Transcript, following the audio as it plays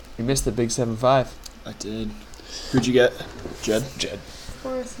You missed the big 7-5. I did. Who'd you get? Jed?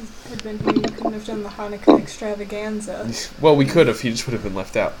 Borys had been here, you couldn't have done the Hanukkah extravaganza. Well, we could have. He just would have been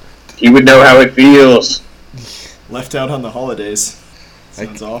left out. He would know how it feels. Left out on the holidays.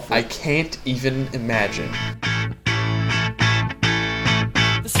 Sounds awful. I can't even imagine.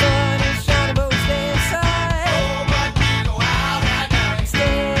 The sun is shining, but we stay inside. Oh, but we go out at night.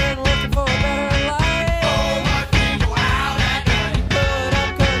 Staying looking for a better life. Oh, but we go out at night. Put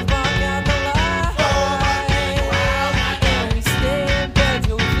up curtains, block out the light. Oh, but we go out at night. And we stay in bed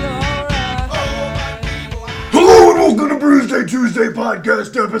till we feel alright. Oh, but we go out. Hello and welcome to Bruce Tuesday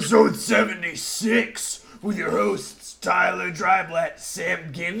Podcast episode 76 with your hosts Tyler Dryblatt,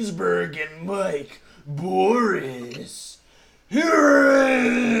 Sam Ginsberg, and Mike Borys. Here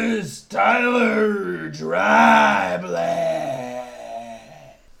is Tyler Dryblatt.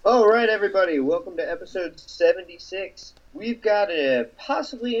 Alright, everybody, welcome to episode 76. We've got a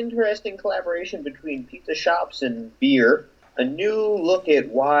possibly interesting collaboration between pizza shops and beer. A new look at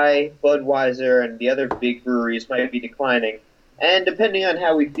why Budweiser and the other big breweries might be declining. And depending on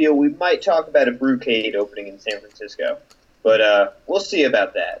how we feel, we might talk about a brewcade opening in San Francisco. But we'll see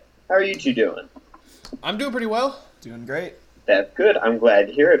about that. How are you two doing? I'm doing pretty well. Doing great. That's good. I'm glad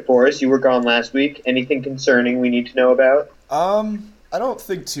to hear it, Boris. You were gone last week. Anything concerning we need to know about? I don't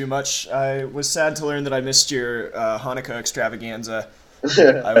think too much. I was sad to learn that I missed your Hanukkah extravaganza.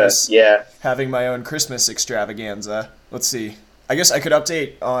 I was having my own Christmas extravaganza. Let's see. I guess I could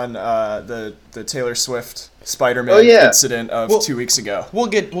update on the Taylor Swift Spider-Man incident of 2 weeks ago. We'll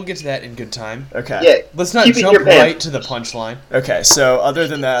get to that in good time. Okay. Yeah, Let's not jump right to the punchline. Okay, so other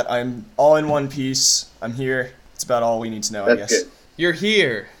than that, I'm all in one piece. I'm here. It's about all we need to know, I guess. Good. You're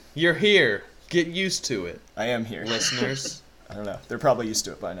here. You're here. Get used to it, I am here. listeners. I don't know. They're probably used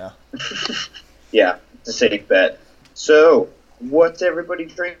to it by now. Yeah, a safe bet. So, what's everybody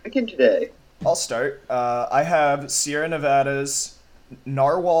drinking today? I'll start. I have Sierra Nevada's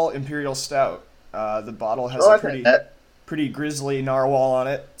Narwhal Imperial Stout. The bottle has I've had that. pretty grisly narwhal on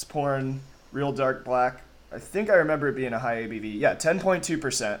it. It's pouring real dark black. I think I remember it being a high ABV. Yeah,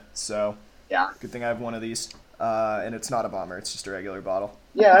 10.2%. So, Yeah. good thing I have one of these. And it's not a bomber. It's just a regular bottle.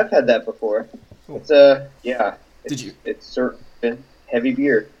 Yeah, I've had that before. Cool. It's Did you? It's sort of heavy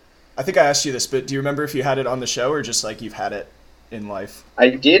beer. I think I asked you this, but do you remember if you had it on the show or just like you've had it in life? I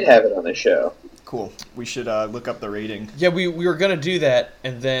did have it on the show. Cool. We should look up the rating. Yeah, we were gonna do that,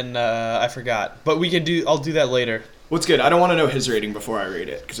 and then I forgot. But I'll do that later. What's good? I don't want to know his rating before I rate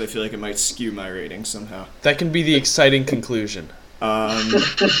it, because I feel like it might skew my rating somehow. That can be the exciting conclusion.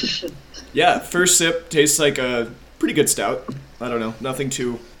 Yeah, first sip tastes like a pretty good stout. I don't know, nothing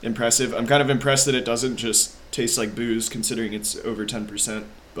too impressive. I'm kind of impressed that it doesn't just taste like booze, considering it's over 10%,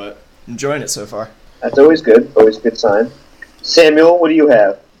 but enjoying it so far. That's always good. Always a good sign. Samuel, what do you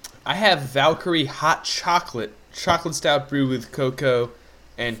have? I have Valkyrie Hot Chocolate stout brewed with cocoa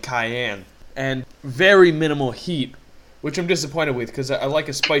and cayenne, and very minimal heat, which I'm disappointed with because I like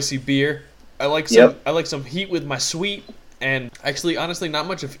a spicy beer. I like some heat with my sweet, and actually, honestly, not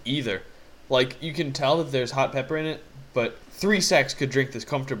much of either. Like, you can tell that there's hot pepper in it, but 3 Stacks could drink this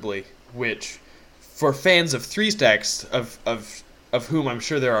comfortably, which, for fans of 3 Stacks, of whom I'm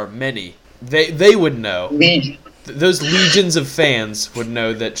sure there are many, they would know. Legion. Those legions of fans would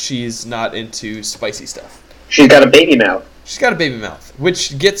know that she's not into spicy stuff. She's got a baby mouth. She's got a baby mouth,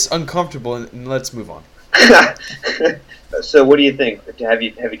 which gets uncomfortable, and let's move on. So, what do you think? Have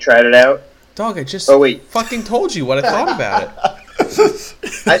you tried it out? Dog, I just fucking told you what I thought about it.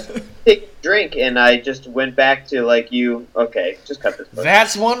 I take a drink and I just went back to like you. Okay, just cut this.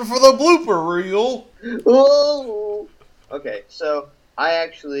 That's one for the blooper reel. Ooh. Okay, so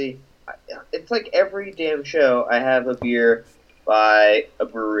it's like every damn show I have a beer by a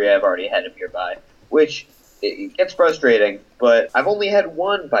brewery I've already had a beer by, which it gets frustrating, but I've only had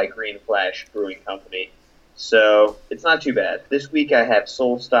one by Green Flash Brewing Company, so it's not too bad. This week I have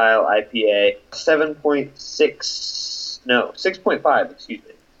Soul Style IPA, 6.5, excuse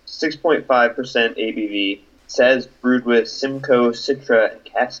me, 6.5% ABV. It says brewed with Simcoe, Citra, and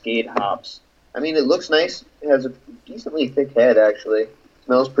Cascade hops. I mean, it looks nice. It has a decently thick head, actually.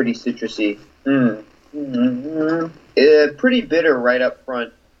 Smells pretty citrusy. Pretty bitter right up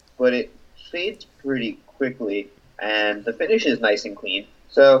front, but it fades pretty quickly, and the finish is nice and clean.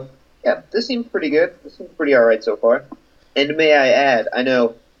 So, yeah, this seems pretty good. This seems pretty alright so far. And may I add, I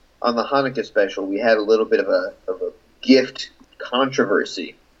know on the Hanukkah special we had a little bit of a gift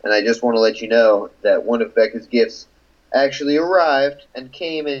controversy, and I just want to let you know that one of Becca's gifts actually arrived and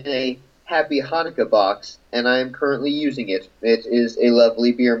came in a Happy Hanukkah box, and I am currently using it. It is a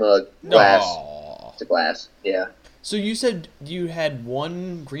lovely beer mug. Glass. Aww. It's a glass, yeah. So you said you had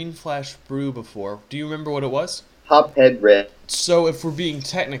one Green Flash brew before. Do you remember what it was? Hophead Red, So if we're being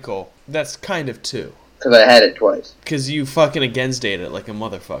technical, that's kind of two. because I had it twice. Because you fucking against dated it like a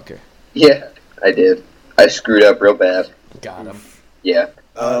motherfucker. Yeah, I did. I screwed up real bad. Got him. Yeah.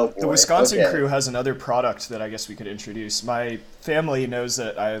 The Wisconsin Okay. crew has another product that I guess we could introduce. My family knows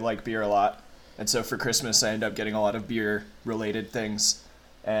that I like beer a lot, and so for Christmas I end up getting a lot of beer-related things.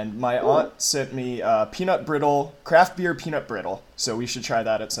 And my aunt sent me peanut brittle, craft beer peanut brittle, so we should try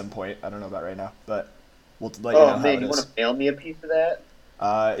that at some point. I don't know about right now, but we'll let you know Oh, how man, it you want is. to mail me a piece of that?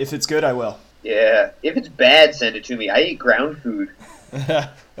 If it's good, I will. Yeah. If it's bad, send it to me. I eat ground food.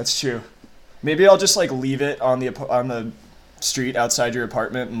 That's true. Maybe I'll just like leave it on the street outside your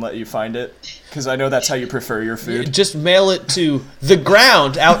apartment and let you find it, because I know that's how you prefer your food. Just mail it to the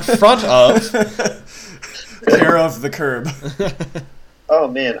ground out front of. Care of the curb. Oh,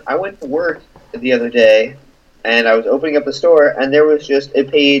 man, I went to work the other day, and I was opening up the store, and there was just a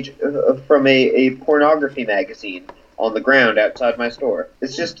page from a pornography magazine on the ground outside my store.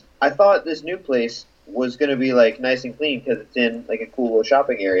 It's just, I thought this new place was going to be, like, nice and clean because it's in, like, a cool little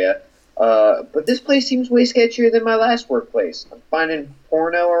shopping area. But this place seems way sketchier than my last workplace. I'm finding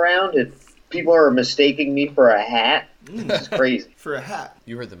porno around, and people are mistaking me for a hat. This is crazy. For a hat.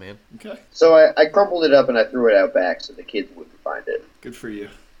 You heard the man. Okay. So I crumpled it up and I threw it out back so the kids wouldn't find it. Good for you.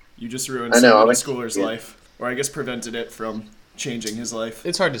 You just ruined I know, some I'm a schooler's kid. life. Or I guess prevented it from changing his life.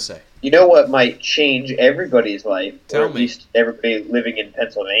 It's hard to say. You know what might change everybody's life, Tell or at me. least everybody living in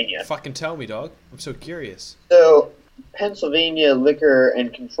Pennsylvania? Fucking tell me, dog. I'm so curious. So, Pennsylvania Liquor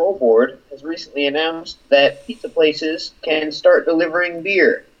and Control Board has recently announced that pizza places can start delivering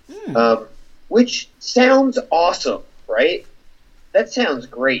beer, which sounds awesome, right? That sounds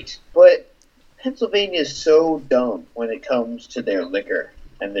great, but Pennsylvania is so dumb when it comes to their liquor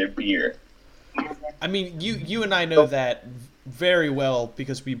and their beer. I mean, you and I know that very well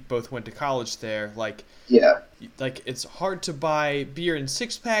because we both went to college there. Like it's hard to buy beer in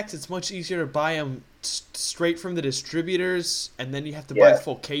 6-packs. It's much easier to buy them straight from the distributors, and then you have to buy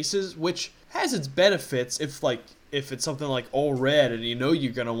full cases, which has its benefits if it's something like All Red and you know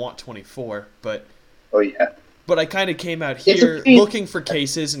you're gonna want 24. But I kind of came out here looking for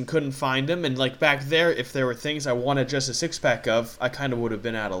cases and couldn't find them, and like back there, if there were things I wanted just a 6-pack of, I kind of would have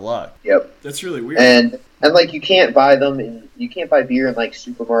been out of luck. Yep. That's really weird. And like you can't buy them you can't buy beer in like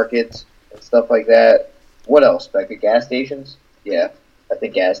supermarkets and stuff like that. What else? Like at gas stations? Yeah, I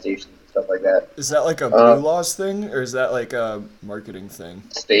think gas stations and stuff like that. Is that like a Blue Laws thing, or is that like a marketing thing?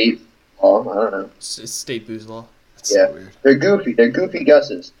 State law? I don't know. State booze law. That's so weird. They're goofy. They're goofy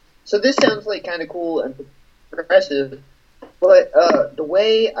gusses. So this sounds like kind of cool and progressive, but the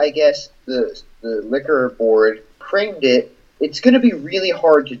way I guess the liquor board framed it, it's going to be really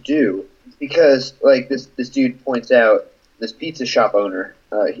hard to do because, like this dude points out, this pizza shop owner,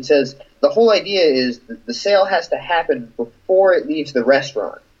 he says the whole idea is that the sale has to happen before it leaves the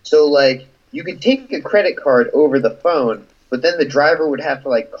restaurant. So like you could take a credit card over the phone, but then the driver would have to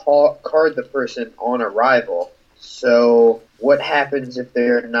like card the person on arrival. So what happens if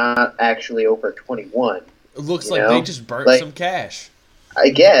they're not actually over 21? It looks You like know? they just burnt Like- some cash. I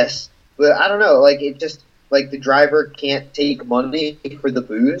guess, but I don't know. Like it just like the driver can't take money for the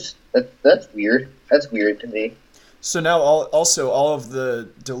booze. That's weird. That's weird to me. So now all of the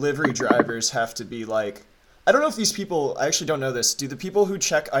delivery drivers have to be like, I don't know if these people, I actually don't know this. Do the people who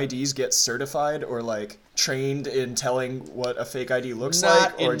check IDs get certified or like trained in telling what a fake ID looks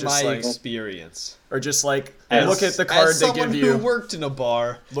Not like, or in just my like, experience. or just like look at the card As they someone give who you. worked in a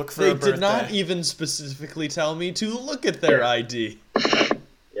bar, Look for they a did not birthday. even specifically tell me to look at their ID.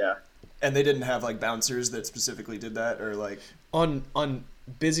 Yeah. And they didn't have like bouncers that specifically did that, or like On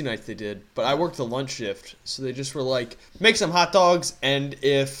busy nights they did, but I worked the lunch shift, so they just were like, make some hot dogs, and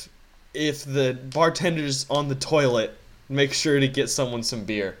if the bartender's on the toilet, make sure to get someone some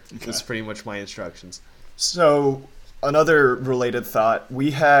beer. That's pretty much my instructions. So, another related thought.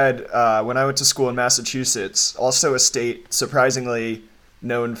 We had, when I went to school in Massachusetts, also a state surprisingly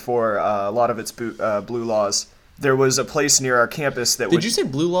known for a lot of its blue laws, there was a place near our campus that Did you say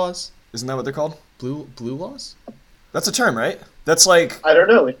blue laws? Isn't that what they're called? Blue laws? That's a term, right? That's like, I don't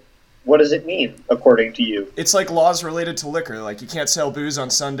know. What does it mean according to you? it's like laws related to liquor. Like, you can't sell booze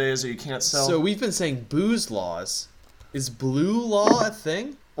on Sundays, or you can't sell... So we've been saying booze laws. Is blue law a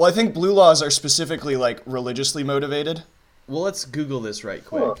thing? Well, I think blue laws are specifically, like, religiously motivated. Well, let's Google this right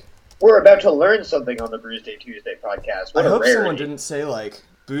quick. Huh. We're about to learn something on the Bruce Day Tuesday podcast. What I a hope someone rarity. didn't say, like,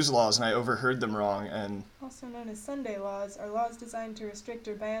 booze laws and I overheard them wrong, and... Also known as Sunday laws, are laws designed to restrict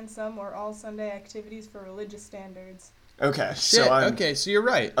or ban some or all Sunday activities for religious standards. Okay, Shit, okay, so you're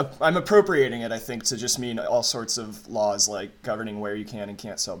right. I'm appropriating it, I think, to just mean all sorts of laws like governing where you can and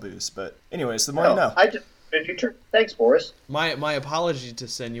can't sell booze. But anyways, the more you know. I just thanks, Boris. My apology to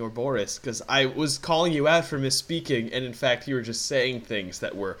Senor Boris, because I was calling you out for misspeaking, and in fact you were just saying things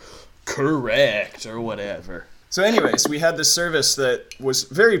that were correct or whatever. So anyways, we had this service that was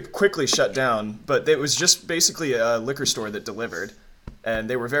very quickly shut down, but it was just basically a liquor store that delivered. And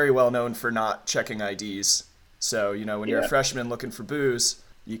they were very well known for not checking IDs. So, when you're a freshman looking for booze,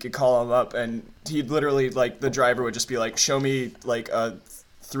 you could call him up and he'd literally, the driver would just be like, show me, a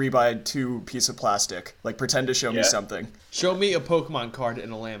 3x2 piece of plastic. Pretend to show me something. Show me a Pokemon card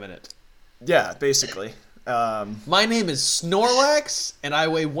in a laminate. Yeah, basically. My name is Snorlax, and I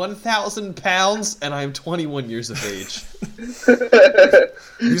weigh 1,000 pounds, and I am 21 years of age.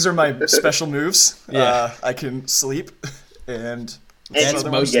 These are my special moves. Yeah. I can sleep, and that's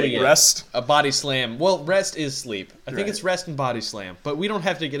mostly rest. A body slam. Well, rest is sleep. I think Right. it's rest and body slam, but we don't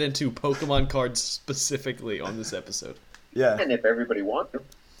have to get into Pokemon cards specifically on this episode. Yeah. And if everybody wants to.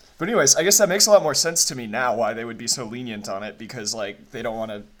 But anyways, I guess that makes a lot more sense to me now why they would be so lenient on it, because they don't want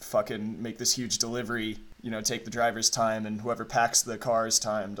to fucking make this huge delivery, take the driver's time and whoever packs the car's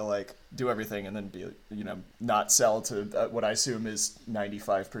time to do everything and then be, not sell to what I assume is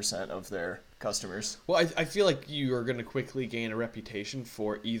 95% of their customers. Well, I feel like you are going to quickly gain a reputation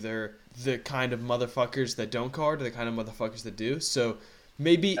for either the kind of motherfuckers that don't card or the kind of motherfuckers that do. So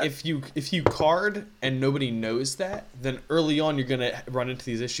maybe if you card and nobody knows that, then early on you're going to run into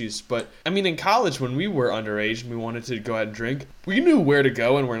these issues. But, I mean, in college when we were underage and we wanted to go out and drink, we knew where to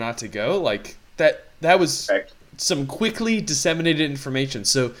go and where not to go. That was some quickly disseminated information.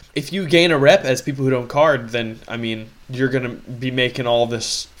 So if you gain a rep as people who don't card, then, I mean, you're going to be making all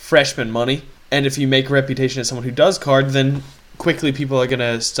this freshman money. And if you make a reputation as someone who does card, then quickly people are going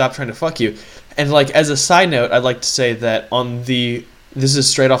to stop trying to fuck you. And, as a side note, I'd like to say that this is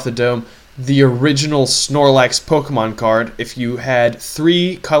straight off the dome, the original Snorlax Pokemon card, if you had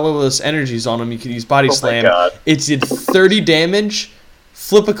 3 colorless energies on them, you could use Body Slam. God. It did 30 damage.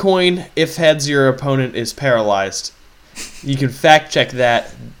 Flip a coin. If heads, your opponent is paralyzed. You can fact check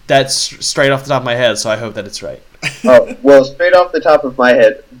that. That's straight off the top of my head, so I hope that it's right. Oh, well, straight off the top of my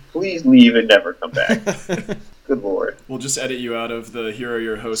head, please leave and never come back. Good lord. We'll just edit you out of the Here Are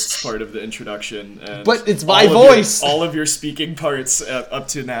Your Hosts part of the introduction. And But it's my all of voice! all of your speaking parts up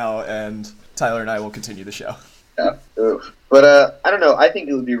to now, and Tyler and I will continue the show. Yeah. Oof. But, I don't know. I think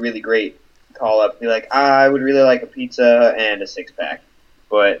it would be really great to call up and be like, I would really like a pizza and a 6-pack.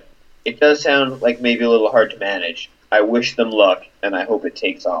 But it does sound like maybe a little hard to manage. I wish them luck, and I hope it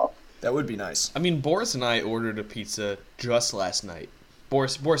takes off. That would be nice. I mean, Boris and I ordered a pizza just last night.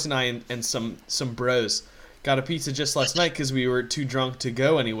 Boris and I and some bros got a pizza just last night because we were too drunk to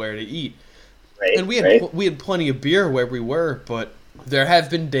go anywhere to eat. Right, And we had plenty of beer where we were, but there have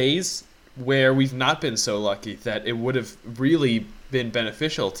been days where we've not been so lucky that it would have really been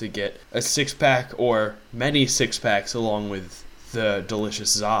beneficial to get a 6-pack or many 6-packs along with the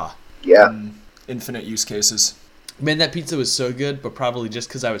delicious za. Yeah. Infinite use cases. Man, that pizza was so good, but probably just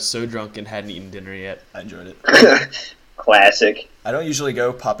because I was so drunk and hadn't eaten dinner yet. I enjoyed it. Classic. I don't usually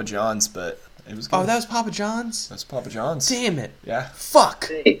go Papa John's, but it was good. Oh, that was Papa John's? That's Papa John's. Damn it. Yeah. Fuck.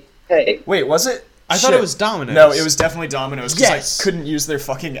 Hey. Wait, was it? I thought it was Domino's. No, it was definitely Domino's because Yes. I couldn't use their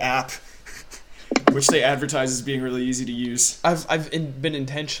fucking app, which they advertise as being really easy to use. I've been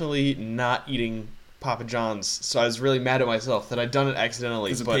intentionally not eating Papa John's, so I was really mad at myself that I'd done it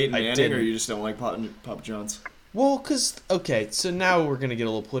accidentally, Is it but Peyton I Manning, didn't. or you just don't like Papa John's? Well, okay, so now we're gonna get a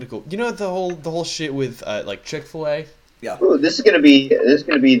little political. You know the whole shit with Chick-fil-A? Yeah. Ooh, this is gonna be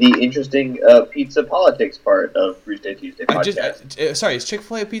the interesting pizza politics part of Tuesday podcast. Sorry, is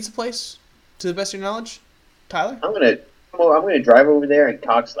Chick-fil-A a pizza place? To the best of your knowledge, Tyler? I'm gonna drive over there and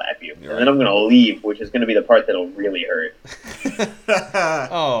cock slap you, and then I'm gonna leave, which is gonna be the part that'll really hurt.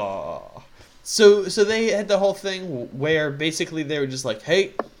 Oh. So they had the whole thing where basically they were just like,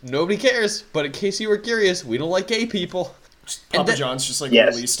 hey, nobody cares, but in case you were curious, we don't like gay people. Papa John's just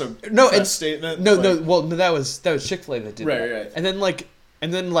released a press statement. No, that was Chick-fil-A that did that. Right. And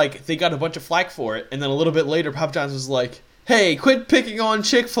then they got a bunch of flack for it, and then a little bit later, Papa John's was like, hey, quit picking on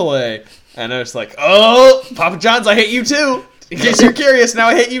Chick-fil-A. And I was like, oh, Papa John's, I hate you too. In case you're curious, now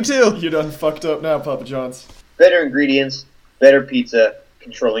I hate you too. You done fucked up now, Papa John's. Better ingredients, better pizza,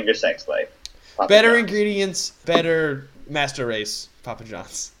 controlling your sex life. Papa Better John's. ingredients, better master race, Papa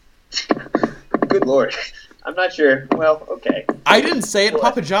John's. Good lord. I'm not sure. Well, okay. I didn't say it,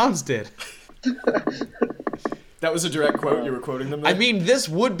 Papa John's did. That was a direct quote. You were quoting them there? I mean, this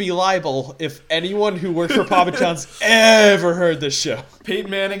would be libel if anyone who worked for Papa John's ever heard this show. Peyton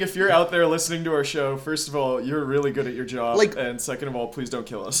Manning, if you're out there listening to our show, first of all, you're really good at your job. And second of all, please don't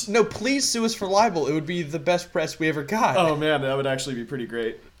kill us. No, please sue us for libel. It would be the best press we ever got. Oh, man, that would actually be pretty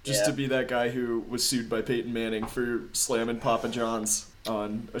great. Just to be that guy who was sued by Peyton Manning for slamming Papa John's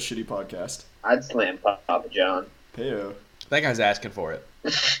on a shitty podcast. I'd slam Papa John. Heyo. That guy's asking for it.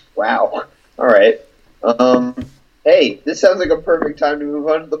 Wow. All right. Hey, this sounds like a perfect time to move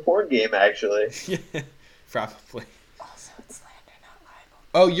on to the porn game, actually. Yeah, probably. Also, it's slander, not libel.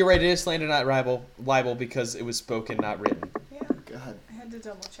 Oh, you're right. It is slander, not libel, because it was spoken, not written. Yeah. God. I had to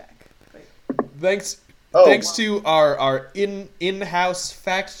double check. Wait. Thanks to our in-house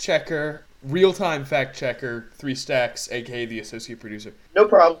fact checker, real-time fact checker, 3 Stacks, aka the associate producer. No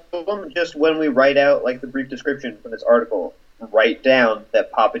problem. Just when we write out like the brief description for this article, write down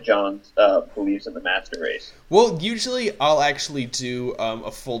that Papa John's believes in the master race. Well, usually I'll actually do a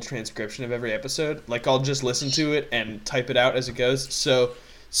full transcription of every episode. Like, I'll just listen to it and type it out as it goes. So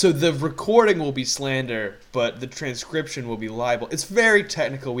the recording will be slander, but the transcription will be libel. It's very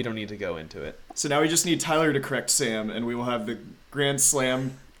technical. We don't need to go into it. So now we just need Tyler to correct Sam, and we will have the Grand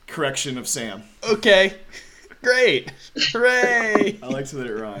Slam correction of Sam. Okay. Great. Hooray. I liked that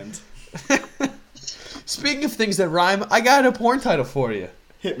it rhymed. Speaking of things that rhyme, I got a porn title for you.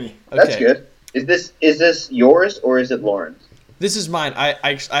 Hit me. Okay. That's good. Is this yours or is it Lauren's? This is mine.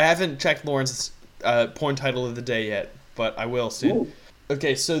 I haven't checked Lauren's porn title of the day yet, but I will soon. Ooh.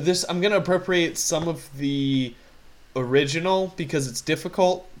 Okay, so I'm going to appropriate some of the original because it's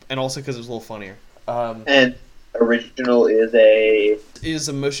difficult and also because it's a little funnier. And original is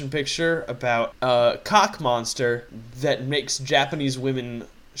a motion picture about a cock monster that makes Japanese women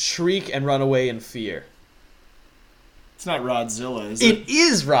shriek and run away in fear. It's not Rodzilla, is it? It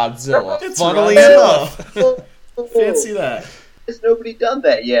is Rodzilla, It's funnily Rodzilla. enough. Fancy that. Has nobody done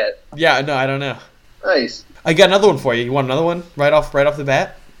that yet? Yeah, no, I don't know. Nice. I got another one for you. You want another one? Right off the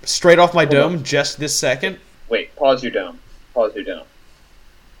bat? Straight off my dome, on. just this second. Wait, pause your dome.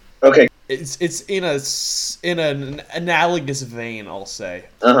 Okay. It's in an analogous vein, I'll say.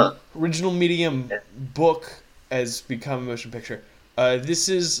 Uh-huh. Original medium book has become a motion picture. This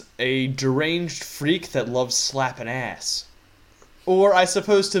is a deranged freak that loves slapping ass. Or, I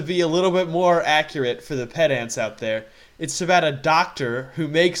suppose to be a little bit more accurate for the pedants out there, it's about a doctor who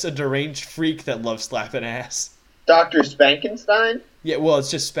makes a deranged freak that loves slapping ass. Dr. Spankenstein? Yeah, well,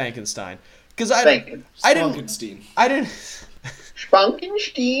 it's just Spankenstein. Because Spanken. I didn't Spankenstein? I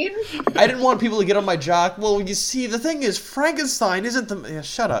didn't want people to get on my jock. Well, you see, the thing is, Frankenstein isn't the... Yeah,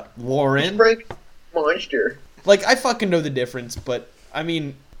 shut up, Lauren. Frank monster. Like, I fucking know the difference, but, I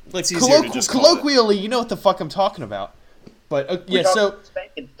mean, like, It's easier to just call colloquially, you know what the fuck I'm talking about. But, yeah, so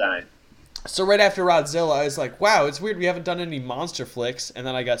Spankenstein. So right after Rodzilla, I was like, wow, it's weird we haven't done any monster flicks, and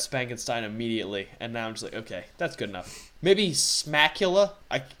then I got Spankenstein immediately, and now I'm just like, okay, that's good enough. Maybe Smackula?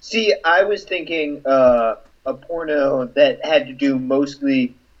 See, I was thinking a porno that had to do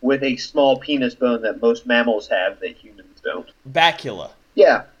mostly with a small penis bone that most mammals have that humans don't. Bacula.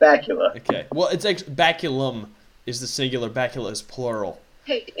 Yeah, bacula. Okay. Well, it's actually, baculum is the singular, bacula is plural.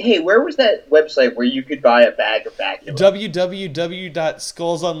 Hey, where was that website where you could buy a bag of bacula?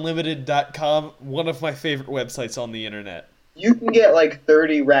 www.skullsunlimited.com, one of my favorite websites on the internet. You can get like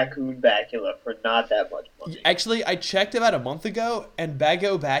 30 raccoon bacula for not that much money. Actually, I checked about a month ago, and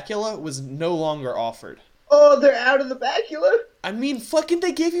Bago Bacula was no longer offered. Oh, they're out of the bacula? I mean, fucking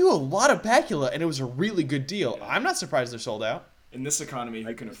they gave you a lot of Bacula, and it was a really good deal. I'm not surprised they're sold out. In this economy,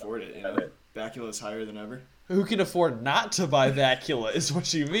 who can afford it, you know? Bacula's higher than ever. Who can afford not to buy Bacula is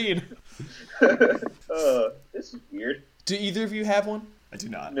what you mean. This is weird. Do either of you have one? I do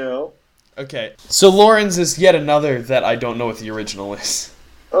not. No. Okay. So Lauren's is yet another that I don't know what the original is.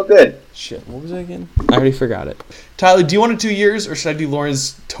 Oh, good. Shit, what was it again? I already forgot it. Tyler, do you want to do yours, or should I do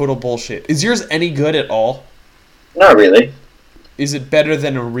Lauren's total bullshit? Is yours any good at all? Not really. Is it better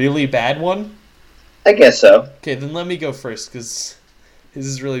than a really bad one? I guess so. Okay, then let me go first, because his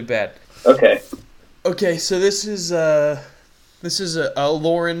is really bad. Okay. Okay, so this is a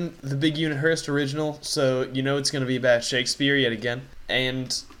Lauren the Big Unit Hearst original, so you know it's going to be about Shakespeare yet again.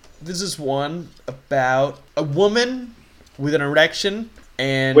 And this is one about a woman with an erection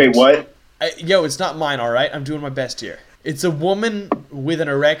and... Wait, what? It's not mine, alright? I'm doing my best here. It's a woman with an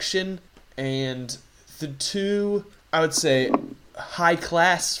erection and the two, I would say,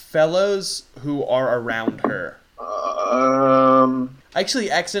 high-class fellows who are around her. I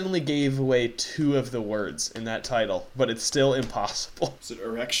actually accidentally gave away 2 of the words in that title, but it's still impossible. Is it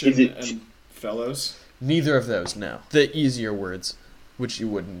erection and fellows? Neither of those, no. The easier words, which you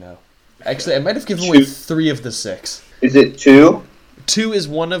wouldn't know. Actually, I might have given away 3 of the 6. Is it 2? 2 is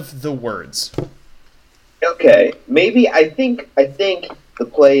one of the words. Okay, maybe I think the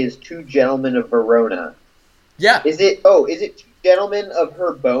play is Two Gentlemen of Verona. Yeah. Is it Two Gentlemen of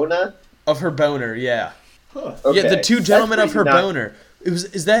Herbona? Of her boner, yeah. Huh. Okay. Yeah, the 2 Gentlemen of her That's pretty boner.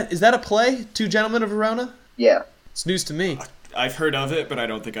 Is that a play? 2 Gentlemen of Verona? Yeah. It's news to me. I've heard of it, but I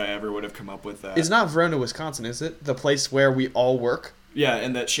don't think I ever would have come up with that. It's not Verona, Wisconsin, is it? The place where we all work? Yeah,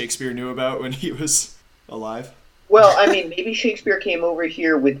 and that Shakespeare knew about when he was alive. Well, I mean, maybe Shakespeare came over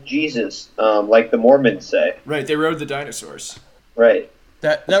here with Jesus, like the Mormons say. Right, they rode the dinosaurs. Right.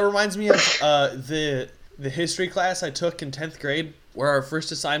 That reminds me of the history class I took in 10th grade, where our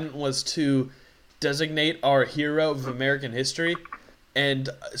first assignment was to designate our hero of American history. And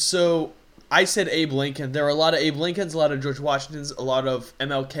so I said Abe Lincoln. There were a lot of Abe Lincolns, a lot of George Washingtons, a lot of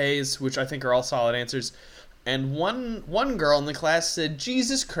MLKs, which I think are all solid answers. And one girl in the class said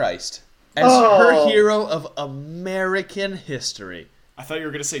Jesus Christ as her hero of American history. I thought you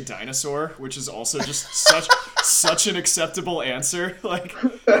were going to say dinosaur, which is also just such an acceptable answer. Like,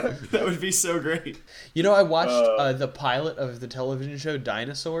 that would be so great. You know, I watched the pilot of the television show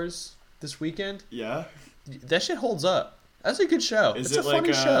Dinosaurs this weekend. Yeah? That shit holds up. That's a good show. Is it's it a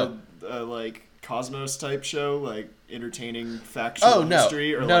funny show. like Cosmos type show, like entertaining factual no.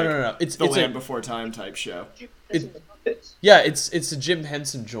 history, or No. It's Land Before Time type show? Yeah, it's a Jim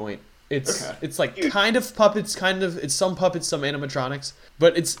Henson joint. It's like kind of puppets, it's some puppets, some animatronics,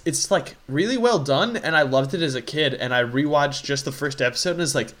 but it's like really well done, and I loved it as a kid, and I rewatched just the first episode and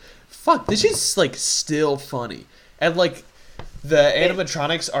was like, fuck, this is like still funny. And like the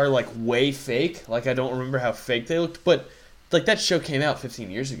animatronics are like way fake. Like I don't remember how fake they looked, but like that show came out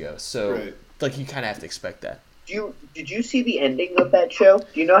 15 years ago, so like you kind of have to expect that. Did you see the ending of that show?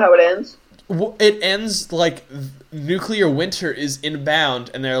 Do you know how it ends? It ends like nuclear winter is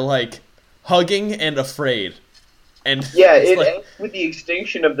inbound, and they're like hugging and afraid. And yeah, it ends with the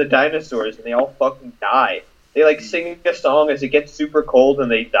extinction of the dinosaurs, and they all fucking die. They like sing a song as it gets super cold,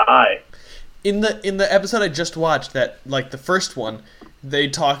 and they die. In the episode I just watched, that like the first one, they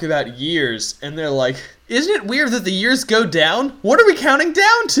talk about years, and they're like, "Isn't it weird that the years go down? What are we counting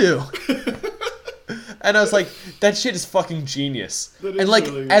down to?" And I was like, that shit is fucking genius. And like,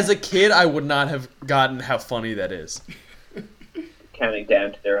 really, as a kid, I would not have gotten how funny that is. Counting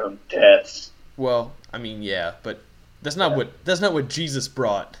down to their own deaths. Well, I mean, yeah, but that's not what Jesus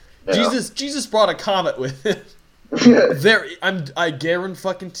brought. No. Jesus brought a comet with it. I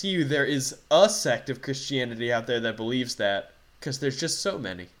guarantee you, there is a sect of Christianity out there that believes that, because there's just so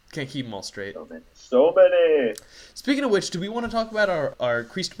many. Can't keep them all straight. So many. Speaking of which, do we want to talk about our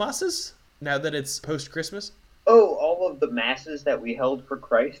Christmasses? Now that it's post-Christmas? Oh, all of the masses that we held for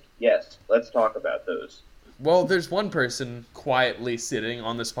Christ? Yes, let's talk about those. Well, there's one person quietly sitting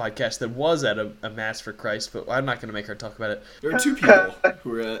on this podcast that was at a Mass for Christ, but I'm not going to make her talk about it. There are 2 people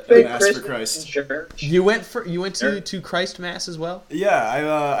who were at a Mass for Christ. You went to Christ Mass as well?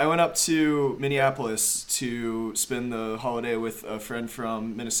 Yeah, I went up to Minneapolis to spend the holiday with a friend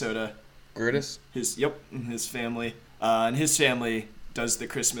from Minnesota. Gertis? His family. And his family does the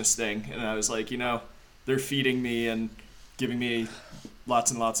Christmas thing, and I was like, they're feeding me and giving me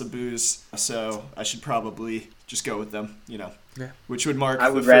lots and lots of booze, so I should probably just go with them, Yeah. Which would mark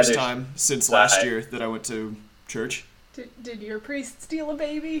the first time since last year that I went to church. Did your priest steal a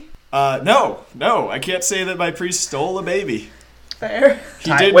baby? No, I can't say that my priest stole a baby. Fair.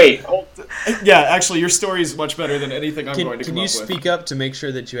 He did. Wait. Yeah, actually, your story is much better than anything I'm going to come up with. Can you speak up to make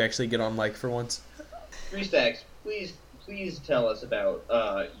sure that you actually get on mic for once? Priest X, please tell us about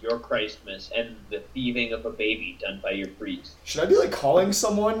your Christmas and the thieving of a baby done by your priest. Should I be calling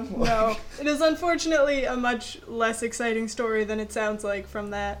someone? No. It is unfortunately a much less exciting story than it sounds like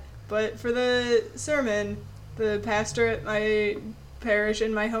from that. But for the sermon, the pastor at my parish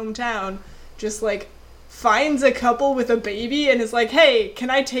in my hometown just finds a couple with a baby and is like, "Hey, can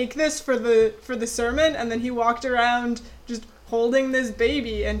I take this for the sermon?" And then he walked around just holding this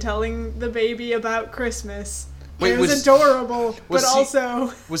baby and telling the baby about Christmas. Wait, it was adorable, but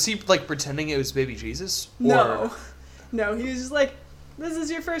also... Was he, pretending it was baby Jesus? No. No, he was just like, "This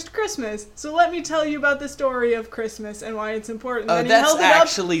is your first Christmas, so let me tell you about the story of Christmas and why it's important." Oh, that's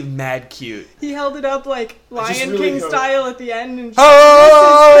actually mad cute. He held it up Lion King style at the end, and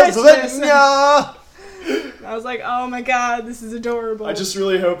 "This is Christmas." I was like, "Oh my god, this is adorable." I just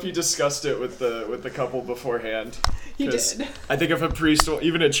really hope he discussed it with the couple beforehand. He did. I think if a priest,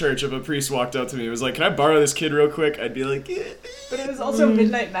 even at church, if a priest walked up to me and was like, "Can I borrow this kid real quick?" I'd be like, "Yeah." But it was also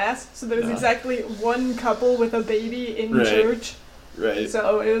midnight mass, so there was exactly one couple with a baby in church. Right.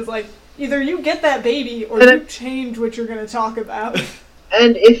 So it was either you get that baby or you change what you're going to talk about.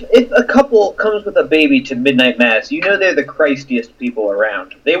 And if a couple comes with a baby to midnight mass, you know they're the Christiest people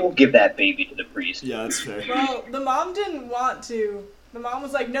around. They will give that baby to the priest. Yeah, that's fair. Well, the mom didn't want to. The mom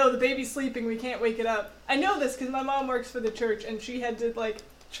was like, no, the baby's sleeping, we can't wake it up. I know this because my mom works for the church, and she had to, like,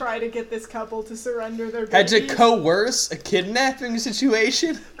 try to get this couple to surrender their baby. Had to coerce a kidnapping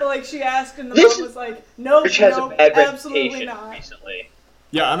situation? But, like, she asked, and the mom was like, nope, Which has nope, a bad absolutely reputation not. recently.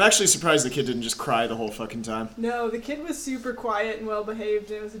 Yeah, I'm actually surprised the kid didn't just cry the whole fucking time. No, the kid was super quiet and well-behaved,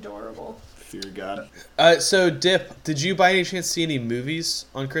 and it was adorable. Fear God. So, Dip, did you by any chance see any movies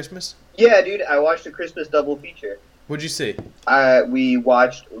on Christmas? Yeah, dude, I watched a Christmas double feature. What'd you see? We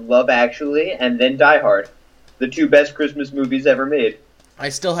watched Love Actually and then Die Hard, the two best Christmas movies ever made. I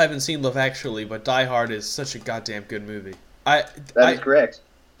still haven't seen Love Actually, but Die Hard is such a goddamn good movie. That is correct.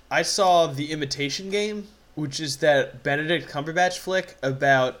 I saw The Imitation Game, which is that Benedict Cumberbatch flick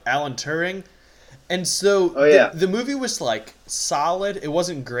about Alan Turing. And so the movie was, like, solid. It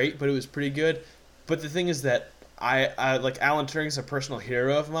wasn't great, but it was pretty good. But the thing is that I like, Alan Turing's a personal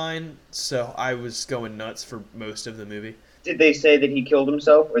hero of mine, so I was going nuts for most of the movie. Did they say that he killed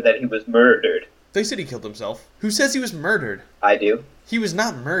himself or that he was murdered? They said he killed himself. Who says he was murdered? I do. He was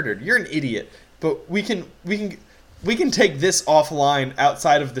not murdered. You're an idiot. But we can take this offline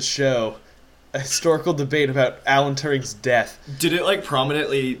outside of the show. A historical debate about Alan Turing's death. Did it, like,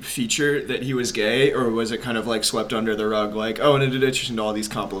 prominently feature that he was gay, or was it kind of, like, swept under the rug? Like, oh, and in addition to all these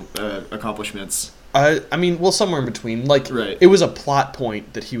accomplishments. I mean, well, somewhere in between. Like, right. It was a plot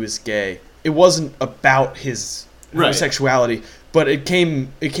point that he was gay. It wasn't about his homosexuality, but it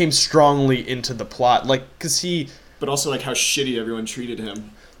came strongly into the plot. Like, because he... But also, like, how shitty everyone treated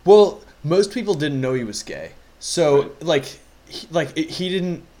him. Well, most people didn't know he was gay. So, he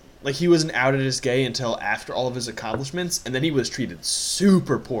didn't... Like, he wasn't outed as gay until after all of his accomplishments, and then he was treated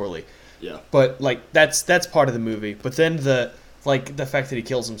super poorly. Yeah. But, like, that's part of the movie. But then the fact that he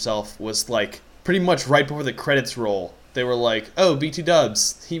kills himself was, like, pretty much right before the credits roll. They were like, oh, BT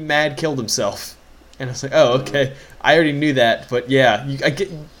Dubs, he mad killed himself. And I was like, oh, okay. I already knew that, but yeah.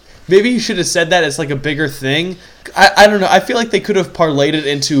 Maybe you should have said that as, like, a bigger thing. I don't know. I feel like they could have parlayed it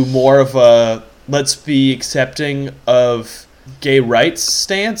into more of a let's be accepting of gay rights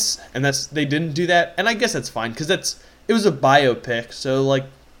stance, and they didn't do that, and I guess that's fine because it was a biopic, so, like,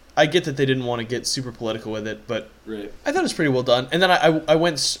 I get that they didn't want to get super political with it, but right. I thought it was pretty well done. And then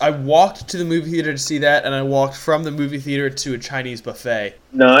I walked to the movie theater to see that, and I walked from the movie theater to a Chinese buffet.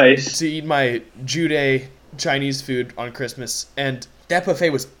 Nice. To eat my Jude Chinese food on Christmas, and that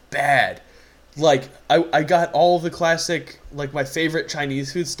buffet was bad. Like, I got all of the classic, like, my favorite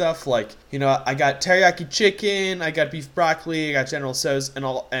Chinese food stuff. Like, you know, I got teriyaki chicken, I got beef broccoli, I got General Tso's,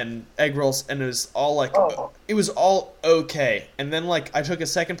 and egg rolls, and it was all, like, it was all okay. And then, like, I took a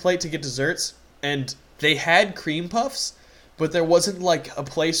second plate to get desserts, and they had cream puffs, but there wasn't, like, a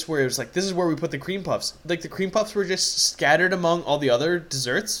place where it was like, this is where we put the cream puffs. Like, the cream puffs were just scattered among all the other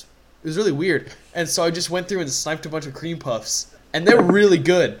desserts. It was really weird. And so I just went through and sniped a bunch of cream puffs, and they were really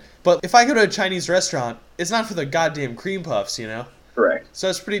good. But if I go to a Chinese restaurant, it's not for the goddamn cream puffs, you know? Correct. So I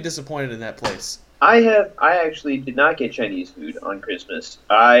was pretty disappointed in that place. I actually did not get Chinese food on Christmas.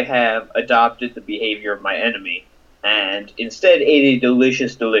 I have adopted the behavior of my enemy, and instead ate a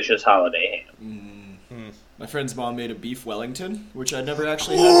delicious, delicious holiday ham. My friend's mom made a beef Wellington, which I'd never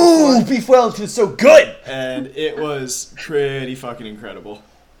actually had before. Ooh, beef Wellington is so good! And it was pretty fucking incredible.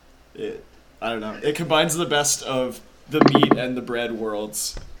 I don't know. It combines the best of the meat and the bread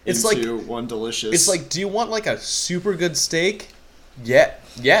worlds. It's into like one delicious. It's like, do you want, like, a super good steak? Yeah.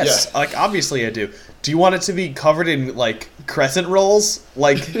 Yes. Yeah. Like, obviously I do. Do you want it to be covered in, like, crescent rolls?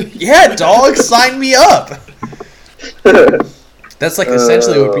 Like, yeah, dog, sign me up. That's, like,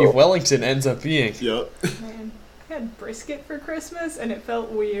 essentially what beef Wellington ends up being. Yep. Man, I had brisket for Christmas, and it felt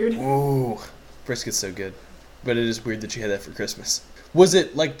weird. Ooh, brisket's so good. But it is weird that you had that for Christmas. Was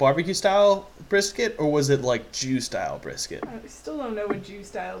it, like, barbecue-style brisket, or was it, like, Jew-style brisket? I still don't know what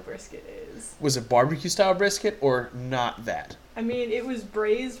Jew-style brisket is. Was it barbecue-style brisket, or not that? I mean, it was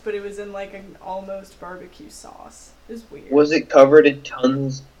braised, but it was in, like, an almost barbecue sauce. It was weird. Was it covered in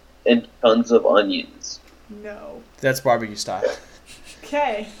tons and tons of onions? No. That's barbecue-style.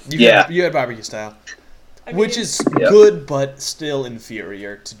 Okay. You had barbecue-style. I mean, which is good, but still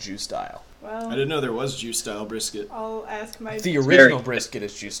inferior to Jew-style. Well, I didn't know there was Jew-style brisket. I'll ask my... The original brisket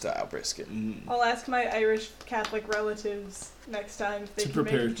is Jew-style brisket. I'll ask my Irish Catholic relatives next time if they can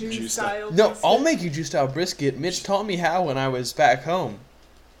prepare make Jew-style No, brisket. I'll make you Jew-style brisket. Mitch taught me how when I was back home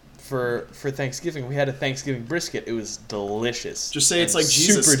for Thanksgiving. We had a Thanksgiving brisket. It was delicious. Just say it's And like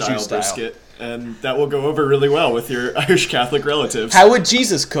super Jesus-style Jew-style. brisket, and that will go over really well with your Irish Catholic relatives. How would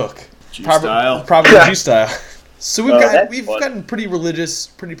Jesus cook? Jew-style. Probably Jew-style. So we've fun. gotten pretty religious,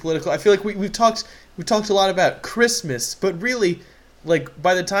 pretty political. I feel like we've talked a lot about Christmas, but really, like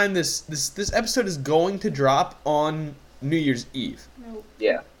by the time this episode is going to drop on New Year's Eve. Nope.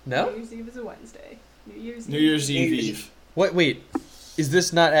 Yeah. No? New Year's Eve is a Wednesday. New Year's Eve. Wait, is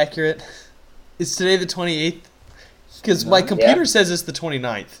this not accurate? Is today the 28th? Because my computer says it's the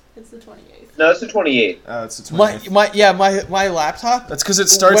 29th. It's the 28th. No, it's the 28th. It's the 20th. My laptop. That's because it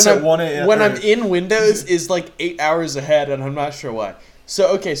starts at 1 a.m. When I'm in Windows, is like 8 hours ahead, and I'm not sure why.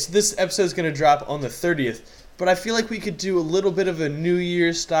 So this episode is gonna drop on the 30th, but I feel like we could do a little bit of a New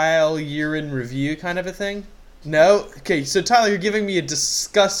Year's style year in review kind of a thing. No? Okay, so Tyler, you're giving me a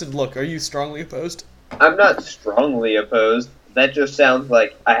disgusted look. Are you strongly opposed? I'm not strongly opposed. That just sounds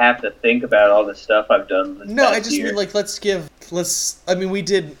like I have to think about all the stuff I've done this No, past I just year. mean like we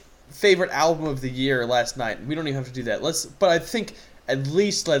did favorite album of the year last night. We don't even have to do that. But I think at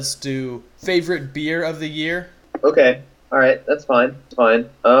least let's do favorite beer of the year. Okay. All right. That's fine. That's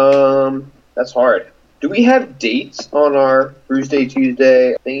fine. That's hard. Do we have dates on our Brews Day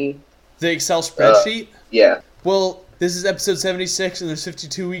Tuesday thingy? The Excel spreadsheet? Yeah. Well, this is episode 76, and there's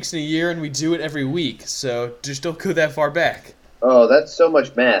 52 weeks in a year, and we do it every week. So just don't go that far back. Oh, that's so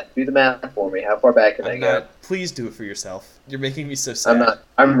much math. Do the math for me. How far back can I go? Please do it for yourself. You're making me so sad. I'm not.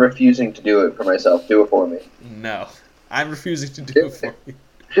 I'm refusing to do it for myself. Do it for me. No. I'm refusing to do it for you.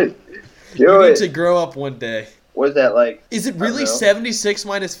 Do You it. need to grow up one day. What is that like? Is it I really don't know. 76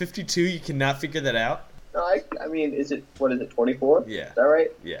 minus 52? You cannot figure that out? No, I mean, what is it, 24? Yeah. Is that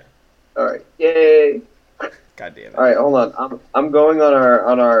right? Yeah. All right. Yay. God damn it. All right, hold on. I'm going on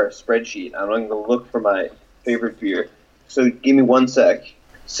our spreadsheet. I'm going to look for my favorite beer. So give me 1 sec.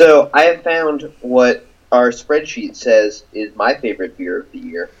 So I have found what our spreadsheet says is my favorite beer of the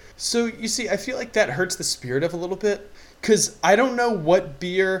year. So, you see, I feel like that hurts the spirit of a little bit. Because I don't know what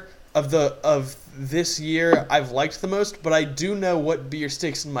beer of this year I've liked the most, but I do know what beer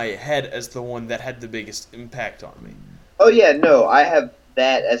sticks in my head as the one that had the biggest impact on me. Oh yeah, no, I have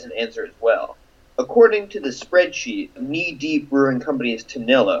that as an answer as well. According to the spreadsheet, Knee Deep Brewing Company's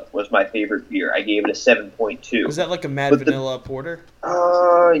Tanilla was my favorite beer. I gave it a 7.2. Was that like a Mad But the- Vanilla Porter?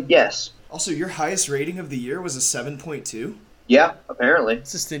 Yes. Also, your highest rating of the year was a 7.2? Yeah, apparently.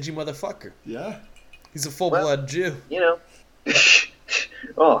 It's a stingy motherfucker. Yeah. He's a full-blood Jew. You know.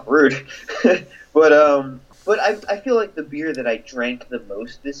 Oh, rude. But I feel like the beer that I drank the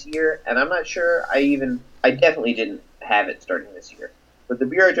most this year, and I'm not sure I definitely didn't have it starting this year, but the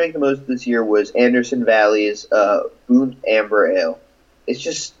beer I drank the most this year was Anderson Valley's Boone Amber Ale. It's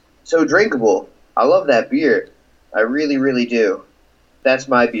just so drinkable. I love that beer. I really, really do. That's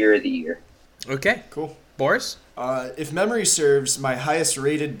my beer of the year. Okay. Cool. Boris? If memory serves, my highest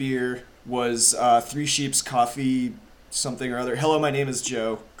rated beer was Three Sheep's Coffee something or other. Hello, my name is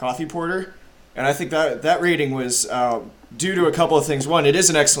Joe. Coffee Porter. And I think that rating was due to a couple of things. One, it is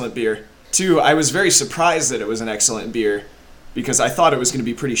an excellent beer. Two, I was very surprised that it was an excellent beer because I thought it was going to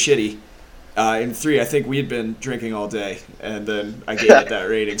be pretty shitty. And three, I think we had been drinking all day, and then I gave it that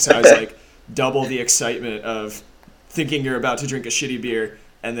rating. So I was like, double the excitement of thinking you're about to drink a shitty beer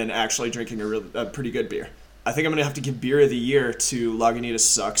and then actually drinking a pretty good beer. I think I'm going to have to give beer of the year to Lagunitas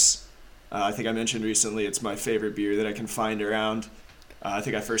Sucks. I think I mentioned recently it's my favorite beer that I can find around. I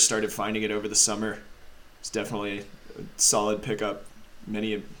think I first started finding it over the summer. It's definitely a solid pickup.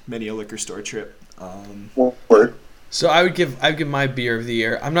 Many a liquor store trip. Word. So I would give my beer of the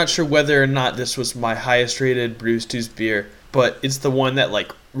year. I'm not sure whether or not this was my highest rated Brews Tues beer, but it's the one that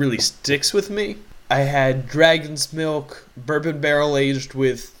like really sticks with me. I had Dragon's Milk bourbon barrel aged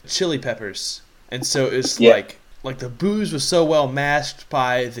with chili peppers, and so it's like the booze was so well masked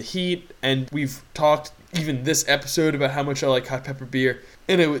by the heat, and we've talked even this episode about how much I like hot pepper beer,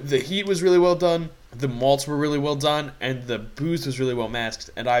 and the heat was really well done, the malts were really well done, and the booze was really well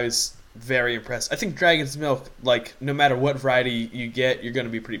masked, and I was very impressed. I think Dragon's Milk, like, no matter what variety you get, you're going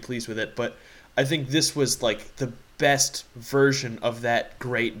to be pretty pleased with it, but I think this was, like, the best version of that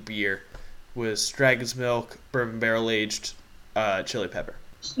great beer was Dragon's Milk, bourbon barrel aged, chili pepper.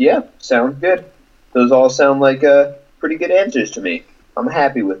 Yeah, sounds good. Those all sound like pretty good answers to me. I'm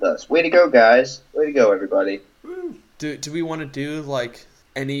happy with us. Way to go, guys. Way to go, everybody. Do we want to do, like,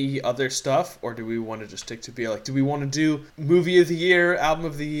 any other stuff, or do we want to just stick to beer? Like, do we want to do movie of the year, album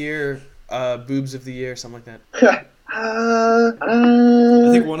of the year, boobs of the year, something like that?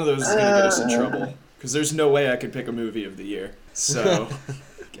 I think one of those is going to get us in trouble because there's no way I could pick a movie of the year. So,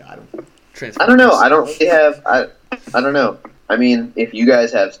 got him. I don't know. I don't really have... I don't know. I mean, if you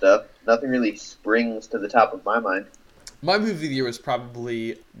guys have stuff, nothing really springs to the top of my mind. My movie of the year was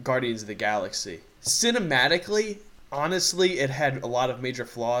probably Guardians of the Galaxy. Cinematically, honestly, it had a lot of major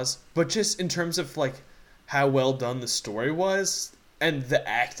flaws, but just in terms of, like, how well done the story was, and the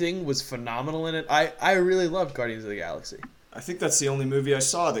acting was phenomenal in it. I really loved Guardians of the Galaxy. I think that's the only movie I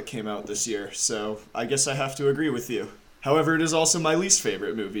saw that came out this year, so I guess I have to agree with you. However, it is also my least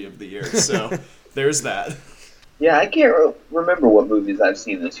favorite movie of the year, so there's that. Yeah, I can't remember what movies I've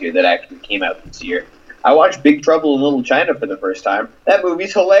seen this year that actually came out this year. I watched Big Trouble in Little China for the first time. That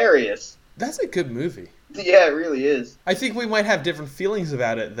movie's hilarious. That's a good movie. Yeah, it really is. I think we might have different feelings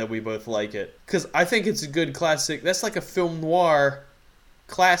about it, that we both like it. Because I think it's a good classic. That's like a film noir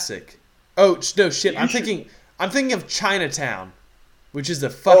classic. Oh, no, shit. I'm thinking of Chinatown, which is a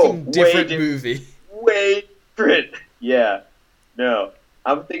fucking different movie. Way different. Yeah. No.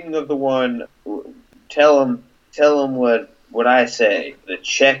 I'm thinking of the one, tell him what I say. The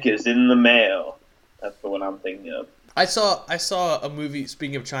check is in the mail. That's the one I'm thinking of. I saw a movie,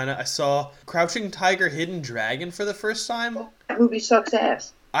 speaking of China, I saw Crouching Tiger, Hidden Dragon for the first time. That movie sucks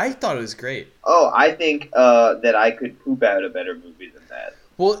ass. I thought it was great. Oh, I think that I could poop out a better movie than that.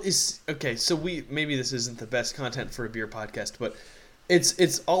 Well, so maybe this isn't the best content for a beer podcast, but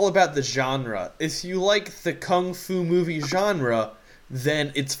it's all about the genre. If you like the kung fu movie genre,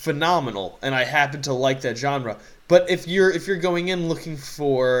 then it's phenomenal, and I happen to like that genre. But if you're going in looking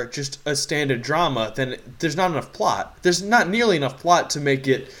for just a standard drama, then there's not enough plot. There's not nearly enough plot to make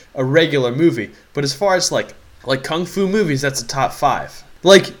it a regular movie. But as far as like kung fu movies, that's a top 5.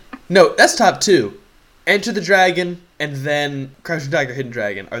 No, that's top 2. Enter the Dragon and then Crouching Tiger, Hidden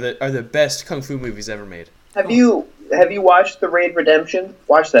Dragon are the best kung fu movies ever made. Have you watched The Raid Redemption?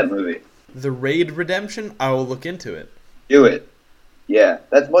 Watch that movie. The Raid Redemption? I will look into it. Do it. Yeah,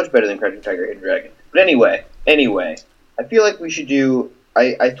 that's much better than Crouching Tiger, Hidden Dragon. But anyway, I feel like we should do...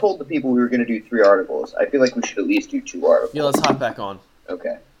 I told the people we were going to do 3 articles. I feel like we should at least do 2 articles. Yeah, let's hop back on.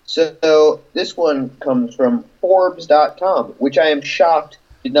 Okay. So this one comes from Forbes.com, which I am shocked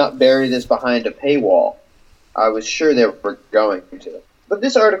did not bury this behind a paywall. I was sure they were going to. But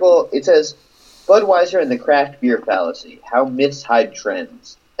this article, it says, Budweiser and the Craft Beer Fallacy, How Myths Hide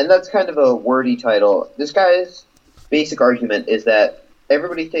Trends. And that's kind of a wordy title. This guy's basic argument is that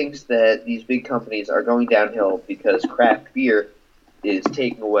everybody thinks that these big companies are going downhill because craft beer is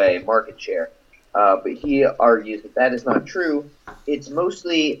taking away market share. But he argues that is not true. It's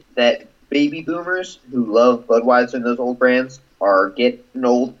mostly that baby boomers who love Budweiser and those old brands are getting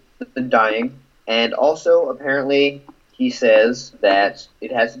old and dying. And also, apparently, he says that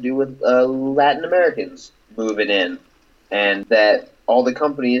it has to do with Latin Americans moving in. And that all the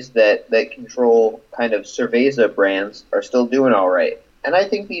companies that control kind of cerveza brands are still doing all right. And I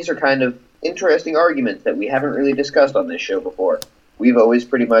think these are kind of interesting arguments that we haven't really discussed on this show before. We've always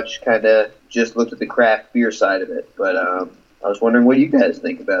pretty much kind of just looked at the craft beer side of it. But I was wondering what you guys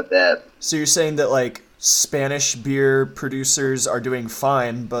think about that. So you're saying that, like, Spanish beer producers are doing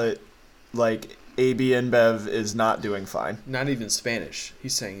fine, but, like, AB InBev is not doing fine? Not even Spanish.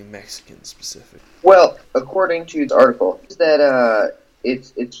 He's saying Mexican specific. Well, according to the article, is that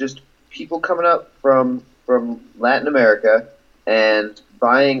it's just people coming up from Latin America and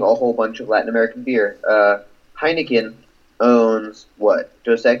buying a whole bunch of Latin American beer. Heineken owns, what,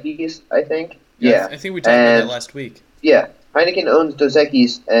 Dos Equis, I think? Yeah. I think we talked about that last week. Yeah. Heineken owns Dos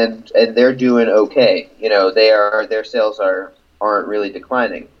Equis, and they're doing okay. You know, their sales aren't really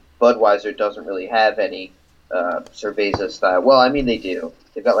declining. Budweiser doesn't really have any cerveza style. Well, I mean, they do.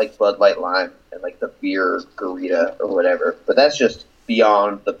 They've got, like, Bud Light Lime and, like, the beer Garita or whatever. But that's just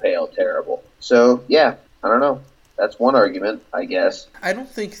beyond the pale terrible. So, yeah, I don't know. That's one argument, I guess. I don't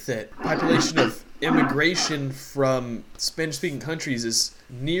think that population of immigration from Spanish-speaking countries is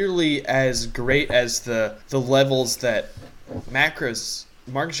nearly as great as the levels that Macro's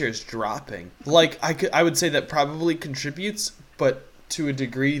market share is dropping. Like, I would say that probably contributes, but to a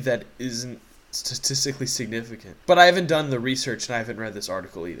degree that isn't statistically significant. But I haven't done the research and I haven't read this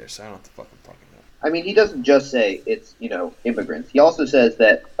article either, so I don't know what the fuck I'm talking about. I mean, he doesn't just say it's, immigrants. He also says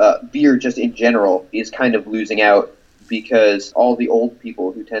that beer just in general is kind of losing out because all the old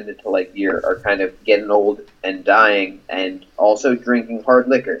people who tended to like beer are kind of getting old and dying and also drinking hard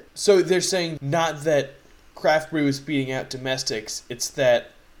liquor. So they're saying not that craft brew is beating out domestics, it's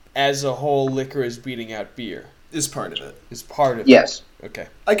that as a whole liquor is beating out beer. Is part of it. Is part of Yes. it. Okay.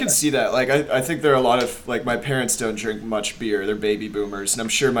 I can see that. Like, I think there are a lot of, like, my parents don't drink much beer. They're baby boomers. And I'm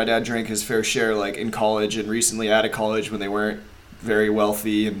sure my dad drank his fair share, like, in college and recently out of college when they weren't very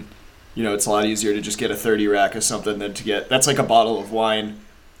wealthy. And, it's a lot easier to just get a 30 rack of something than to get... That's like a bottle of wine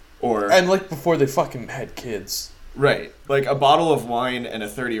or... And, like, before they fucking had kids. Right. Like, a bottle of wine and a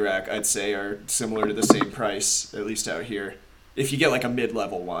 30 rack, I'd say, are similar to the same price, at least out here. If you get, like, a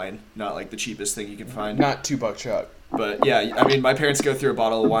mid-level wine, not, like, the cheapest thing you can find. Not $2 Chuck. But yeah, I mean, my parents go through a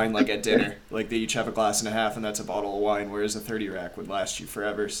bottle of wine like at dinner. Like they each have a glass and a half, and that's a bottle of wine, whereas a 30 rack would last you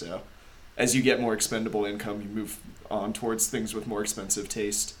forever. So as you get more expendable income, you move on towards things with more expensive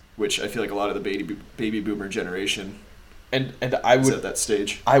taste, which I feel like a lot of the baby boomer generation And I is would at that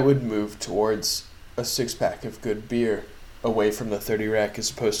stage. I would move towards a 6-pack of good beer away from the 30 rack as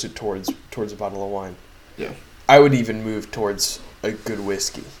opposed to towards a bottle of wine. Yeah. I would even move towards a good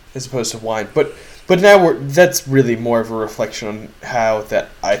whiskey as opposed to wine. But now that's really more of a reflection on how that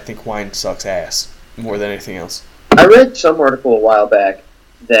I think wine sucks ass more than anything else. I read some article a while back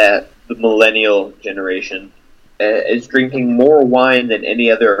that the millennial generation is drinking more wine than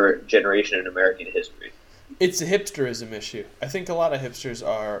any other generation in American history. It's a hipsterism issue. I think a lot of hipsters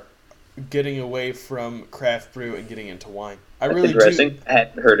are getting away from craft brew and getting into wine. That's interesting. I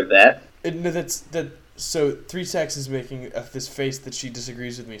hadn't heard of that. So 3 Sacks is making this face that she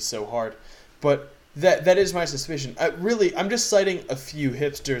disagrees with me so hard, but that is my suspicion. I'm just citing a few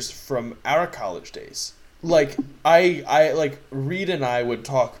hipsters from our college days. Like I like Reed and I would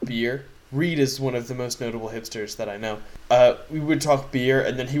talk beer. Reed is one of the most notable hipsters that I know. We would talk beer,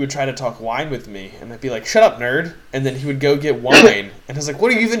 and then he would try to talk wine with me, and I'd be like, "Shut up, nerd!" And then he would go get wine, and I was like,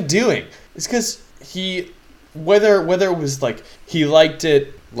 "What are you even doing?" It's because whether it was like he liked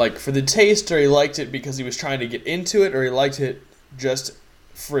it like for the taste, or he liked it because he was trying to get into it, or he liked it just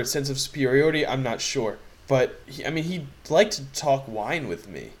for a sense of superiority, I'm not sure. But he liked to talk wine with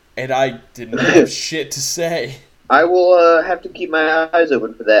me, and I didn't have shit to say. I will have to keep my eyes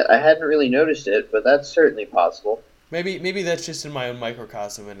open for that. I hadn't really noticed it, but that's certainly possible. Maybe that's just in my own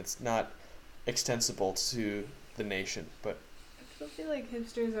microcosm, and it's not extensible to the nation. But I still feel like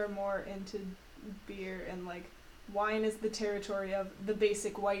hipsters are more into beer, and like wine is the territory of the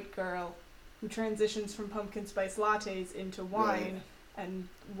basic white girl who transitions from pumpkin spice lattes into wine and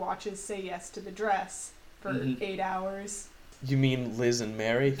watches Say Yes to the Dress for 8 hours. You mean Liz and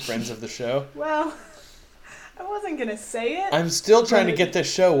Mary, friends of the show? Well, I wasn't gonna say it. I'm still trying to get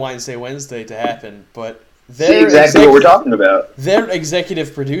this show Wine Say Wednesday to happen, but See exactly what we're talking about. Their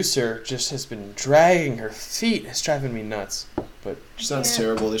executive producer just has been dragging her feet. It's driving me nuts. But She sounds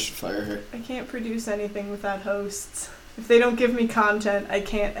terrible. They should fire her. I can't produce anything without hosts. If they don't give me content, I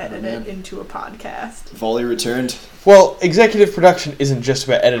can't edit it into a podcast. Volley returned. Well, executive production isn't just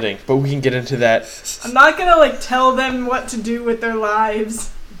about editing, but we can get into that. I'm not gonna tell them what to do with their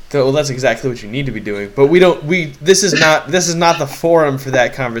lives. Well, that's exactly what you need to be doing. But this is not the forum for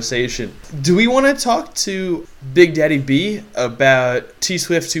that conversation. Do we want to talk to Big Daddy B about T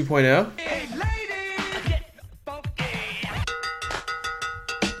Swift 2.0?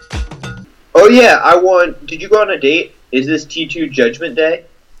 Oh yeah, did you go on a date? Is this T2 Judgment Day?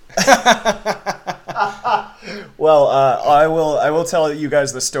 Well, I will tell you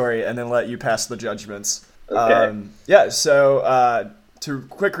guys the story and then let you pass the judgments. Okay. So to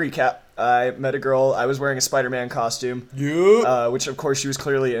quick recap, I met a girl. I was wearing a Spider-Man costume, which of course she was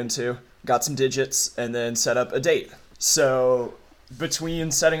clearly into. Got some digits and then set up a date. So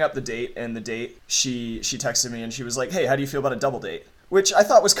between setting up the date and the date, she texted me and she was like, "Hey, how do you feel about a double date?" Which I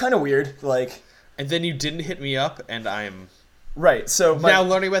thought was kind of weird. And then you didn't hit me up, and I'm right. So now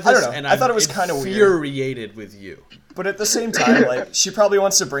learning about this, I don't know. And I thought it was kind of weird. Infuriated with you. But at the same time, she probably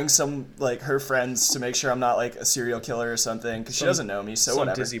wants to bring some, her friends to make sure I'm not, a serial killer or something, because she doesn't know me, so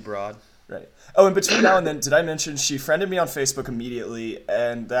whatever. Some dizzy broad. Right. Oh, and between now and then, did I mention she friended me on Facebook immediately,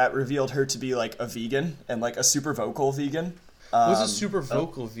 and that revealed her to be, a vegan, and, a super vocal vegan. Who's a super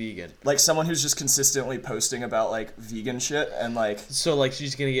vocal vegan? Someone who's just consistently posting about, vegan shit, and, So,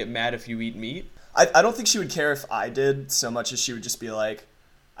 she's gonna get mad if you eat meat? I don't think she would care if I did, so much as she would just be like,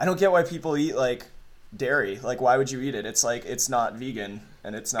 I don't get why people eat, dairy. Why would you eat it? It's it's not vegan,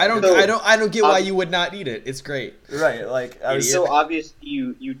 and it's not. I don't get why you would not eat it. It's great. Right, I was It's so obvious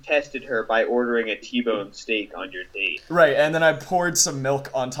you tested her by ordering a T-bone steak on your date. Right, and then I poured some milk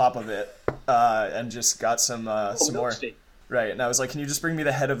on top of it, and just got some more. Steak. Right, and I was like, "Can you just bring me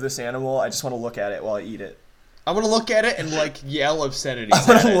the head of this animal? I just want to look at it while I eat it." I want to look at it and yell obscenities. I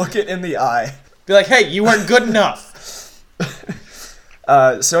want to look it in the eye. Be like, "Hey, you weren't good enough."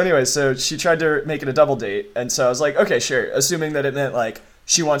 So she tried to make it a double date, and so I was like, okay, sure, assuming that it meant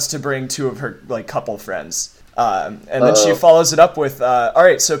she wants to bring two of her couple friends, and then she follows it up with, all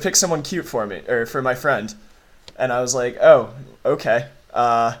right, so pick someone cute for me or for my friend, and I was like, oh, okay.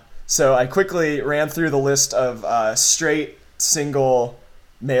 So I quickly ran through the list of straight single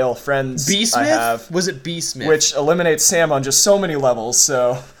male friends I have. Was it B Smith? Which eliminates Sam on just so many levels.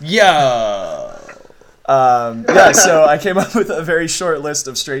 So yeah. So I came up with a very short list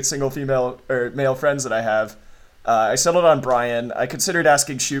of straight single female or male friends that I have, I settled on Brian. I considered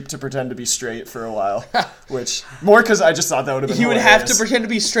asking Shoop to pretend to be straight for a while, which more because I just thought that would have been He would hilarious. have to pretend to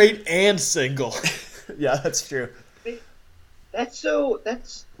be straight and single. Yeah, that's true.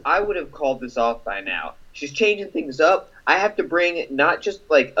 I would have called this off by now. She's changing things up. I have to bring not just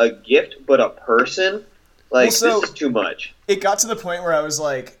like a gift, but a person. Like, Well, so- this is too much. It got to the point where I was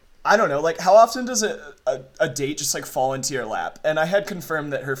like, I don't know, like, how often does a date just, like, fall into your lap? And I had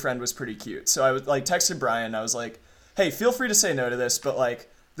confirmed that her friend was pretty cute. So I was, like, texted Brian. I was like, hey, feel free to say no to this, but, like,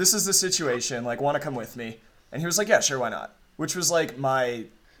 this is the situation. Like, want to come with me? And he was like, yeah, sure, why not? Which was, like, my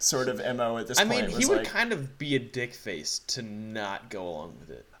sort of MO at this I point. mean, was he would like, kind of be a dick face to not go along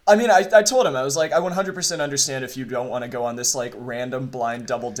with it. I mean, I told him, I was like, I 100% understand if you don't want to go on this, like, random blind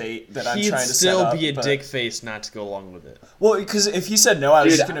double date that I'm He'd trying to set still up. be a but- dick face not to go along with it. Well, because if he said no, I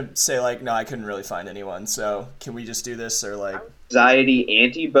was Dude, just going to say, like, no, I couldn't really find anyone, so can we just do this, or, like... Anxiety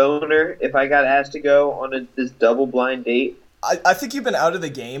anti-boner if I got asked to go on this double blind date. I think you've been out of the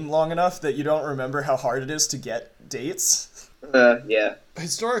game long enough that you don't remember how hard it is to get dates. Yeah.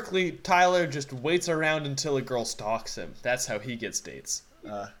 Historically, Tyler just waits around until a girl stalks him. That's how he gets dates.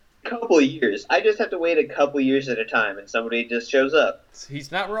 Couple of years. I just have to wait a couple years at a time, and somebody just shows up.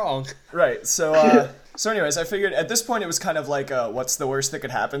 He's not wrong. Right, so anyways, I figured at this point it was kind of like a what's the worst that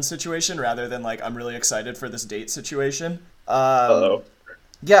could happen situation rather than like I'm really excited for this date situation. Uh-oh.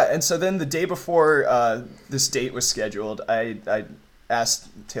 Yeah, and so then the day before this date was scheduled, I asked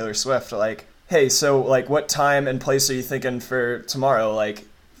Taylor Swift, like, hey, so, like, what time and place are you thinking for tomorrow? Like,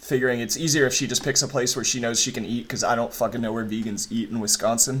 figuring it's easier if she just picks a place where she knows she can eat, because I don't fucking know where vegans eat in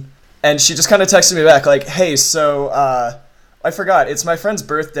Wisconsin. And she just kind of texted me back, like, hey, so, I forgot, it's my friend's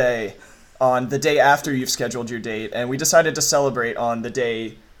birthday on the day after you've scheduled your date, and we decided to celebrate on the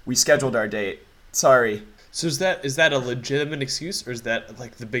day we scheduled our date. Sorry. So is that a legitimate excuse, or is that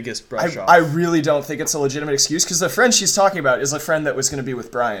like the biggest brush off? I really don't think it's a legitimate excuse, because the friend she's talking about is a friend that was going to be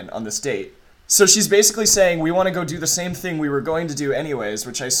with Brian on this date. So she's basically saying, we want to go do the same thing we were going to do anyways,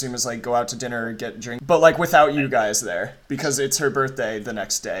 which I assume is like go out to dinner or get drink, but like without you guys there, because it's her birthday the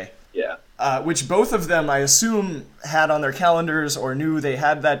next day. Yeah. Which both of them, I assume, had on their calendars or knew they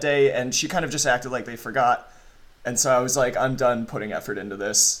had that day, and she kind of just acted like they forgot. And so I was like, I'm done putting effort into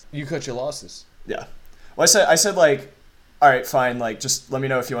this. You cut your losses. Yeah. Well, I said like, all right, fine, like, just let me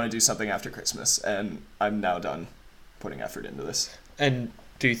know if you want to do something after Christmas, and I'm now done putting effort into this. And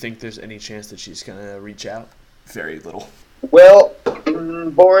do you think there's any chance that she's gonna reach out? Very little. Well,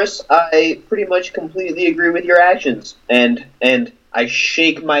 Boris, I pretty much completely agree with your actions, and I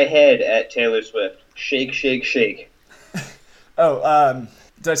shake my head at Taylor Swift. Shake, shake, shake. Oh,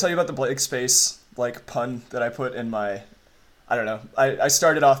 did I tell you about the blank space, like, pun that I put in my... I don't know. I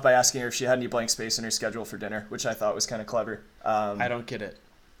started off by asking her if she had any blank space in her schedule for dinner, which I thought was kind of clever. I don't get it.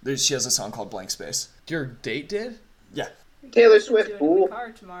 She has a song called Blank Space. Your date did? Yeah. Taylor Do Swift, it in fool. the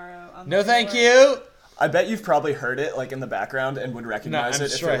car tomorrow on No, the thank floor. you. I bet you've probably heard it, like, in the background and would No, recognize I'm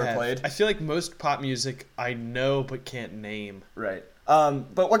it sure if I it were have. played. I feel like most pop music I know but can't name. Right.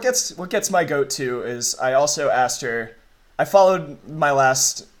 But what gets my goat to is I also asked her... I followed my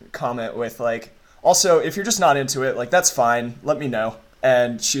last comment with, like, also, if you're just not into it, like, that's fine. Let me know.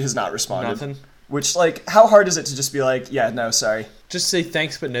 And she has not responded. Nothing. Which, like, how hard is it to just be like, yeah, no, sorry. Just say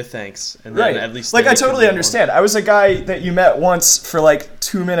thanks but no thanks, and then Right. at least Like, then I you can totally move on. understand. I was a guy that you met once for, like,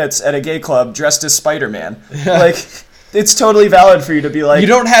 2 minutes at a gay club dressed as Spider-Man. Like, it's totally valid for you to be like... You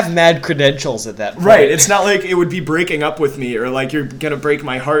don't have mad credentials at that point. Right, it's not like it would be breaking up with me or, like, you're gonna break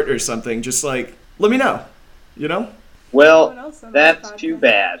my heart or something. Just, like, let me know. You know? Well, else on that's this too podcast?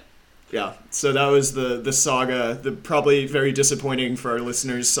 bad. Yeah, so that was the saga, the probably very disappointing for our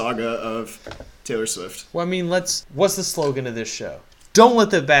listeners saga of Taylor Swift. Well, I mean, what's the slogan of this show? Don't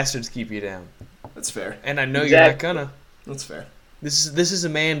let the bastards keep you down. That's fair. And I know Exactly. you're not gonna. That's fair. This is a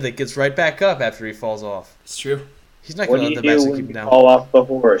man that gets right back up after he falls off. It's true. He's not What gonna do let you the do bastards when keep you him down. fall off the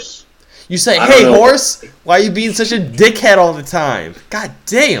horse? You say, I "Hey, don't know. horse, why are you being such a dickhead all the time?" God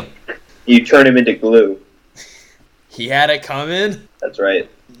damn. You turn him into glue. He had it coming. That's right.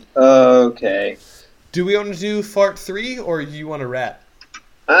 Okay. Do we want to do fart 3 or you want to rap?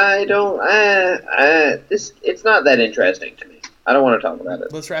 I don't. It's not that interesting to me. I don't want to talk about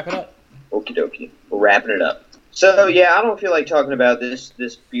it. Let's wrap it up. Okie dokie. We're wrapping it up. So yeah, I don't feel like talking about this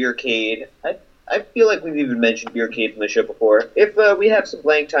beercade. I feel like we've even mentioned beercade on the show before. If we have some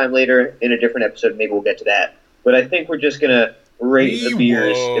blank time later in a different episode, maybe we'll get to that. But I think we're just gonna rate the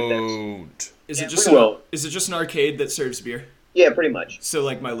beers. If that's, won't. Is Yeah, it just we won't. is it just an arcade that serves beer? yeah, pretty much. So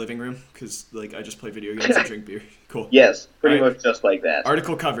like my living room, because like I just play video games and drink beer. Cool. Yes, pretty Alright. much just like that.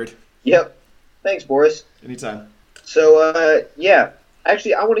 Article covered. Yep. Thanks, Boris. Anytime. So yeah,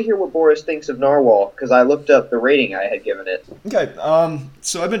 Actually, I want to hear what Boris thinks of Narwhal, because I looked up the rating I had given it. Okay,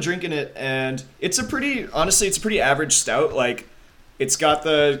 so I've been drinking it, and it's a pretty average stout. Like, it's got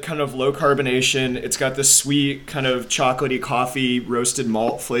the kind of low carbonation, it's got the sweet kind of chocolatey coffee roasted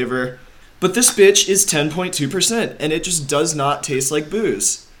malt flavor. But this bitch is 10.2%, and it just does not taste like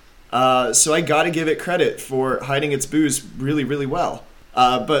booze. So I gotta give it credit for hiding its booze really, really well.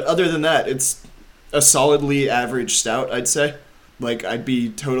 But other than that, it's a solidly average stout, I'd say. Like, I'd be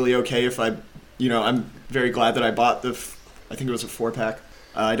totally okay if I'm very glad that I bought I think it was a 4-pack.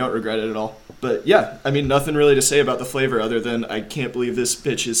 I don't regret it at all. But yeah, I mean, nothing really to say about the flavor other than I can't believe this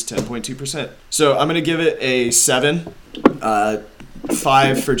bitch is 10.2%. So I'm going to give it a 7,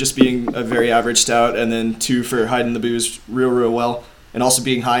 5 for just being a very average stout, and then 2 for hiding the booze real, real well, and also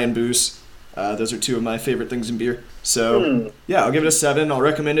being high in booze. Those are 2 of my favorite things in beer. So yeah, I'll give it a 7. I'll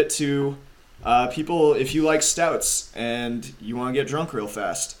recommend it to people if you like stouts and you want to get drunk real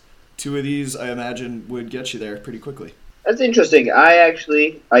fast. 2 of these, I imagine, would get you there pretty quickly. That's interesting. I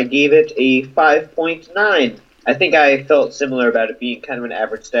gave it a 5.9. I think I felt similar about it being kind of an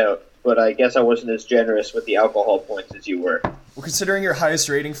average stout, but I guess I wasn't as generous with the alcohol points as you were. Well, considering your highest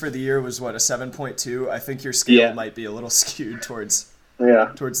rating for the year was, a 7.2, I think your scale might be a little skewed towards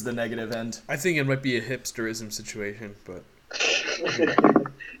the negative end. I think it might be a hipsterism situation, but...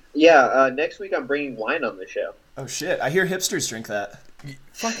 Yeah, next week I'm bringing wine on the show. Oh shit, I hear hipsters drink that.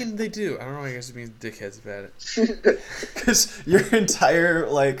 Fucking they do. I don't know, I guess it means dickheads about it. Because your entire,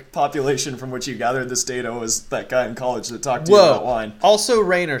 population from which you gathered this data was that guy in college that talked to you about wine. Also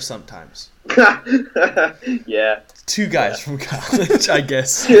Rainer sometimes. Yeah. 2 guys from college, I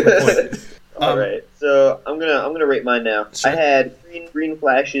guess. All right, so I'm gonna rate mine now. Sure. I had Green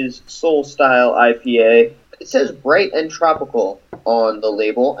Flash's Soul Style IPA. It says bright and tropical on the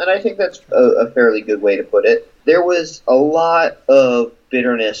label, and I think that's a fairly good way to put it. There was a lot of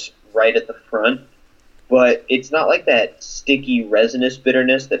bitterness right at the front, but it's not like that sticky, resinous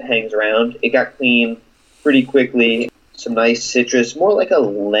bitterness that hangs around. It got clean pretty quickly. Some nice citrus, more like a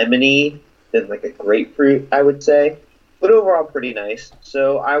lemony than like a grapefruit, I would say. But overall, pretty nice.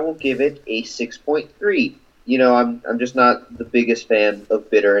 So I will give it a 6.3. You know, I'm just not the biggest fan of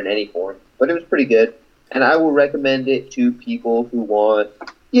bitter in any form, but it was pretty good. And I will recommend it to people who want,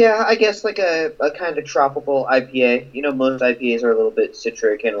 I guess like a kind of tropical IPA. You know, most IPAs are a little bit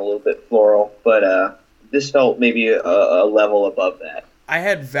citric and a little bit floral, but this felt maybe a level above that. I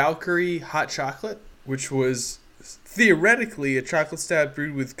had Valkyrie Hot Chocolate, which was theoretically a chocolate stout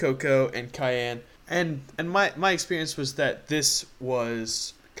brewed with cocoa and cayenne. And my experience was that this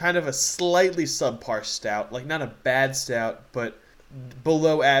was kind of a slightly subpar stout, like not a bad stout, but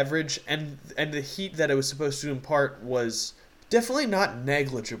below average, and the heat that it was supposed to impart was definitely not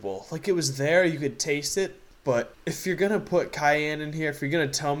negligible. Like, it was there, you could taste it, but if you're gonna put cayenne in here, if you're gonna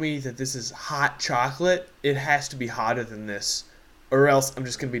tell me that this is hot chocolate, it has to be hotter than this, or else I'm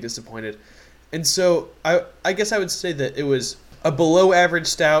just gonna be disappointed. And so I guess I would say that it was a below average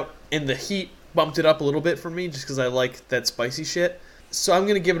stout, and the heat bumped it up a little bit for me just because I like that spicy shit. So I'm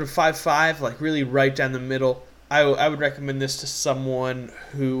gonna give it a 5.5, like really right down the middle. I would recommend this to someone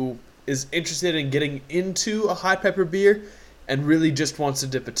who is interested in getting into a hot pepper beer and really just wants to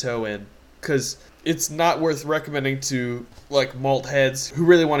dip a toe in. Because it's not worth recommending to, like, malt heads who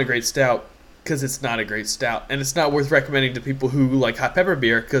really want a great stout, because it's not a great stout. And it's not worth recommending to people who like hot pepper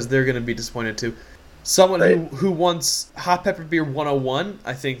beer, because they're going to be disappointed too. Someone who wants hot pepper beer 101,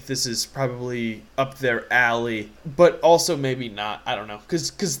 I think this is probably up their alley, but also maybe not. I don't know,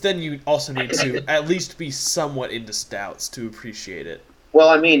 because then you also need to at least be somewhat into stouts to appreciate it. Well,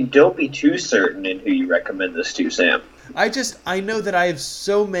 I mean, don't be too certain in who you recommend this to, Sam. I know that I have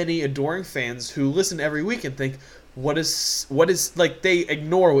so many adoring fans who listen every week and think, what is like, they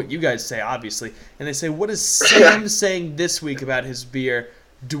ignore what you guys say, obviously, and they say, what is Sam saying this week about his beer?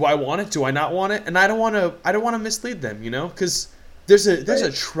 Do I want it? Do I not want it? And I don't want to mislead them, you know, because there's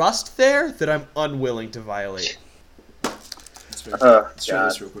a trust there that I'm unwilling to violate. Let's try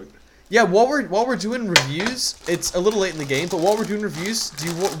this real quick. Yeah, while we're doing reviews, it's a little late in the game, but while we're doing reviews,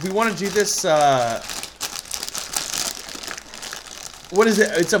 we want to do this? What is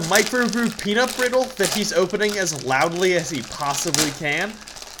it? It's a microbrew peanut brittle that he's opening as loudly as he possibly can.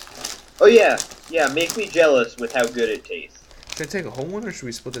 Oh yeah, make me jealous with how good it tastes. Should I take a whole one, or should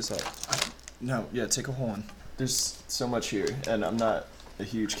we split this up? No, take a whole one. There's so much here, and I'm not a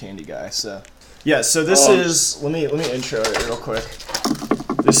huge candy guy, so... Yeah, so this is... Let me intro it real quick.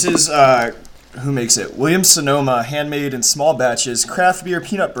 This is, who makes it? Williams-Sonoma, handmade in small batches, craft beer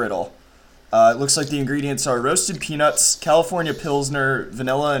peanut brittle. It looks like the ingredients are roasted peanuts, California Pilsner,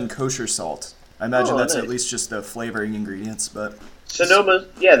 vanilla, and kosher salt. I imagine that's nice. at least just the flavoring ingredients, but... Sonoma's,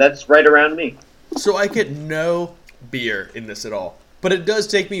 yeah, that's right around me. So I get no beer in this at all. But it does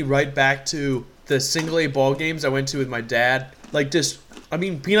take me right back to the single A ball games I went to with my dad. Like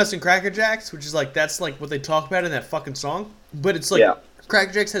Peanuts and Cracker Jacks, which is like, that's like what they talk about in that fucking song. But it's like,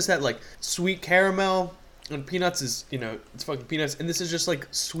 Cracker Jacks has that like sweet caramel, and Peanuts is, it's fucking peanuts. And this is just like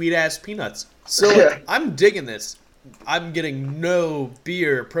sweet ass peanuts. So like, I'm digging this. I'm getting no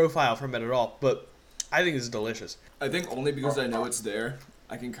beer profile from it at all, but I think it's delicious. I think only because I know it's there,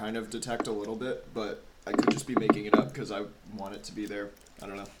 I can kind of detect a little bit, but I could just be making it up because I want it to be there. I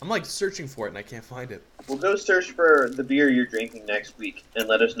don't know. I'm like searching for it and I can't find it. We'll go search for the beer you're drinking next week and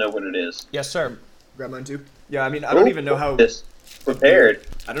let us know what it is. Yes, sir. Grab mine too. Yeah, I mean, I don't even know how... This prepared.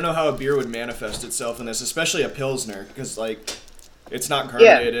 I don't know how a beer would manifest itself in this, especially a Pilsner, because, like, it's not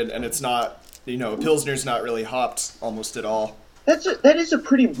carbonated and it's not, a Pilsner's not really hopped almost at all. That is a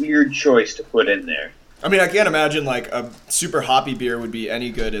pretty weird choice to put in there. I mean, I can't imagine, like, a super hoppy beer would be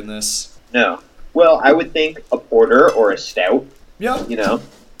any good in this. No. Well, I would think a porter or a stout. Yeah.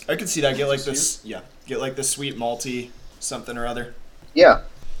 I could see that. Get like this sweet malty something or other. Yeah.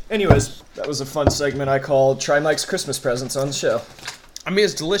 Anyways, that was a fun segment I called Try Mike's Christmas Presents on the show. I mean,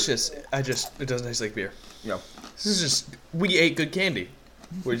 it's delicious. It doesn't taste like beer. Yeah. This is just, we ate good candy.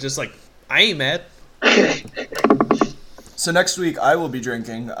 We're just like, I ain't mad. So next week I will be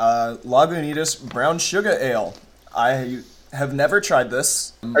drinking Lagunitas Brown Sugar Ale. I have never tried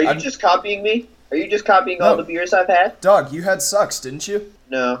this. Are you just copying me? Are you just copying all the beers I've had? Dog, you had Sucks, didn't you?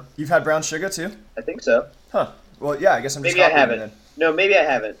 No. You've had Brown Sugar too? I think so. Huh. Well, yeah, I guess I'm just maybe copying I haven't. then. No, maybe I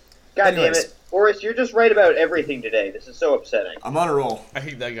haven't. God damn it. Boris, you're just right about everything today. This is so upsetting. I'm on a roll. I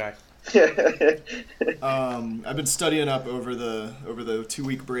hate that guy. I've been studying up over the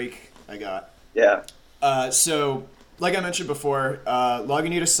 2-week break I got. Yeah. So, like I mentioned before,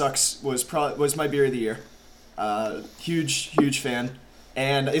 Lagunitas Sucks was my beer of the year. Huge fan.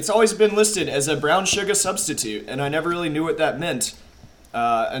 And it's always been listed as a brown sugar substitute, and I never really knew what that meant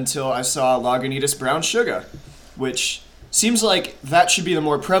until I saw Lagunitas Brown Sugar, which seems like that should be the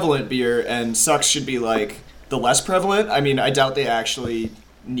more prevalent beer, and Sucks should be like the less prevalent. I mean, I doubt they actually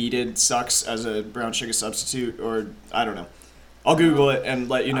needed Sucks as a brown sugar substitute, or I don't know. I'll Google it and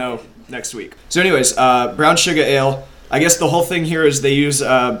let you know next week. So anyways, brown sugar ale. I guess the whole thing here is they use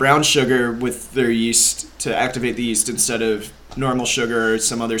brown sugar with their yeast to activate the yeast instead of normal sugar or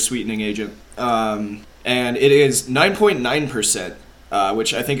some other sweetening agent. And it is 9.9%,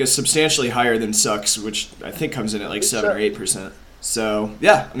 which I think is substantially higher than Sucks, which I think comes in at like 7 or 8%. So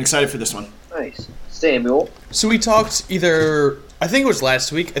yeah, I'm excited for this one. Nice. Samuel? So we talked I think it was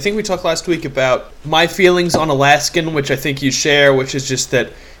last week. I think we talked last week about my feelings on Alaskan, which I think you share, which is just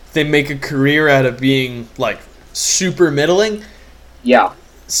that they make a career out of being like super middling. Yeah.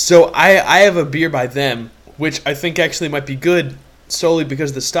 So I have a beer by them, which I think actually might be good solely because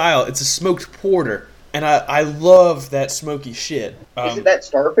of the style. It's a smoked porter, and I love that smoky shit. Is it that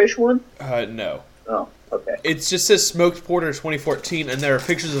Starfish one? No. Oh, okay. It just says smoked porter 2014, and there are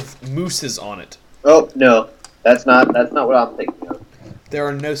pictures of mooses on it. Oh, no. That's not what I'm thinking of. There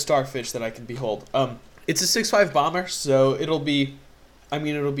are no starfish that I can behold. It's a 6.5 bomber, so it'll be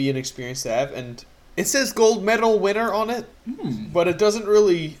an experience to have, and it says gold medal winner on it, but it doesn't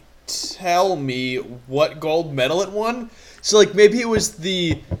really tell me what gold medal it won. So, like, maybe it was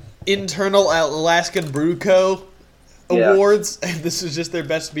the internal Alaskan Brew Co. awards, and this is just their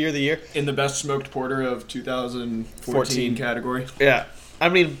best beer of the year. In the best smoked porter of 2014 category. Yeah. I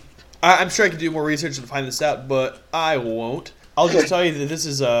mean, I'm sure I could do more research and find this out, but I won't. I'll just tell you that this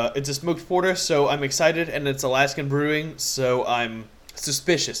is it's a smoked porter, so I'm excited, and it's Alaskan brewing, so I'm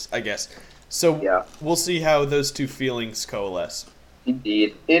suspicious, I guess. So yeah. We'll see how those two feelings coalesce.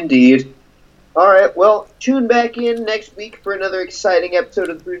 Indeed. All right, well, tune back in next week for another exciting episode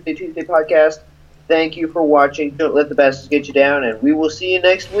of the Thursday Tuesday podcast. Thank you for watching. Don't let the bastards get you down, and we will see you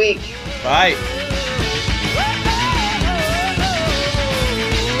next week. Bye.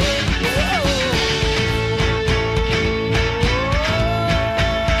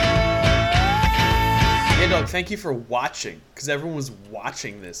 Thank you for watching, because everyone was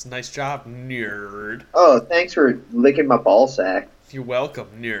watching this. Nice job, nerd. Oh, thanks for licking my ball sack. You're welcome,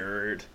 nerd.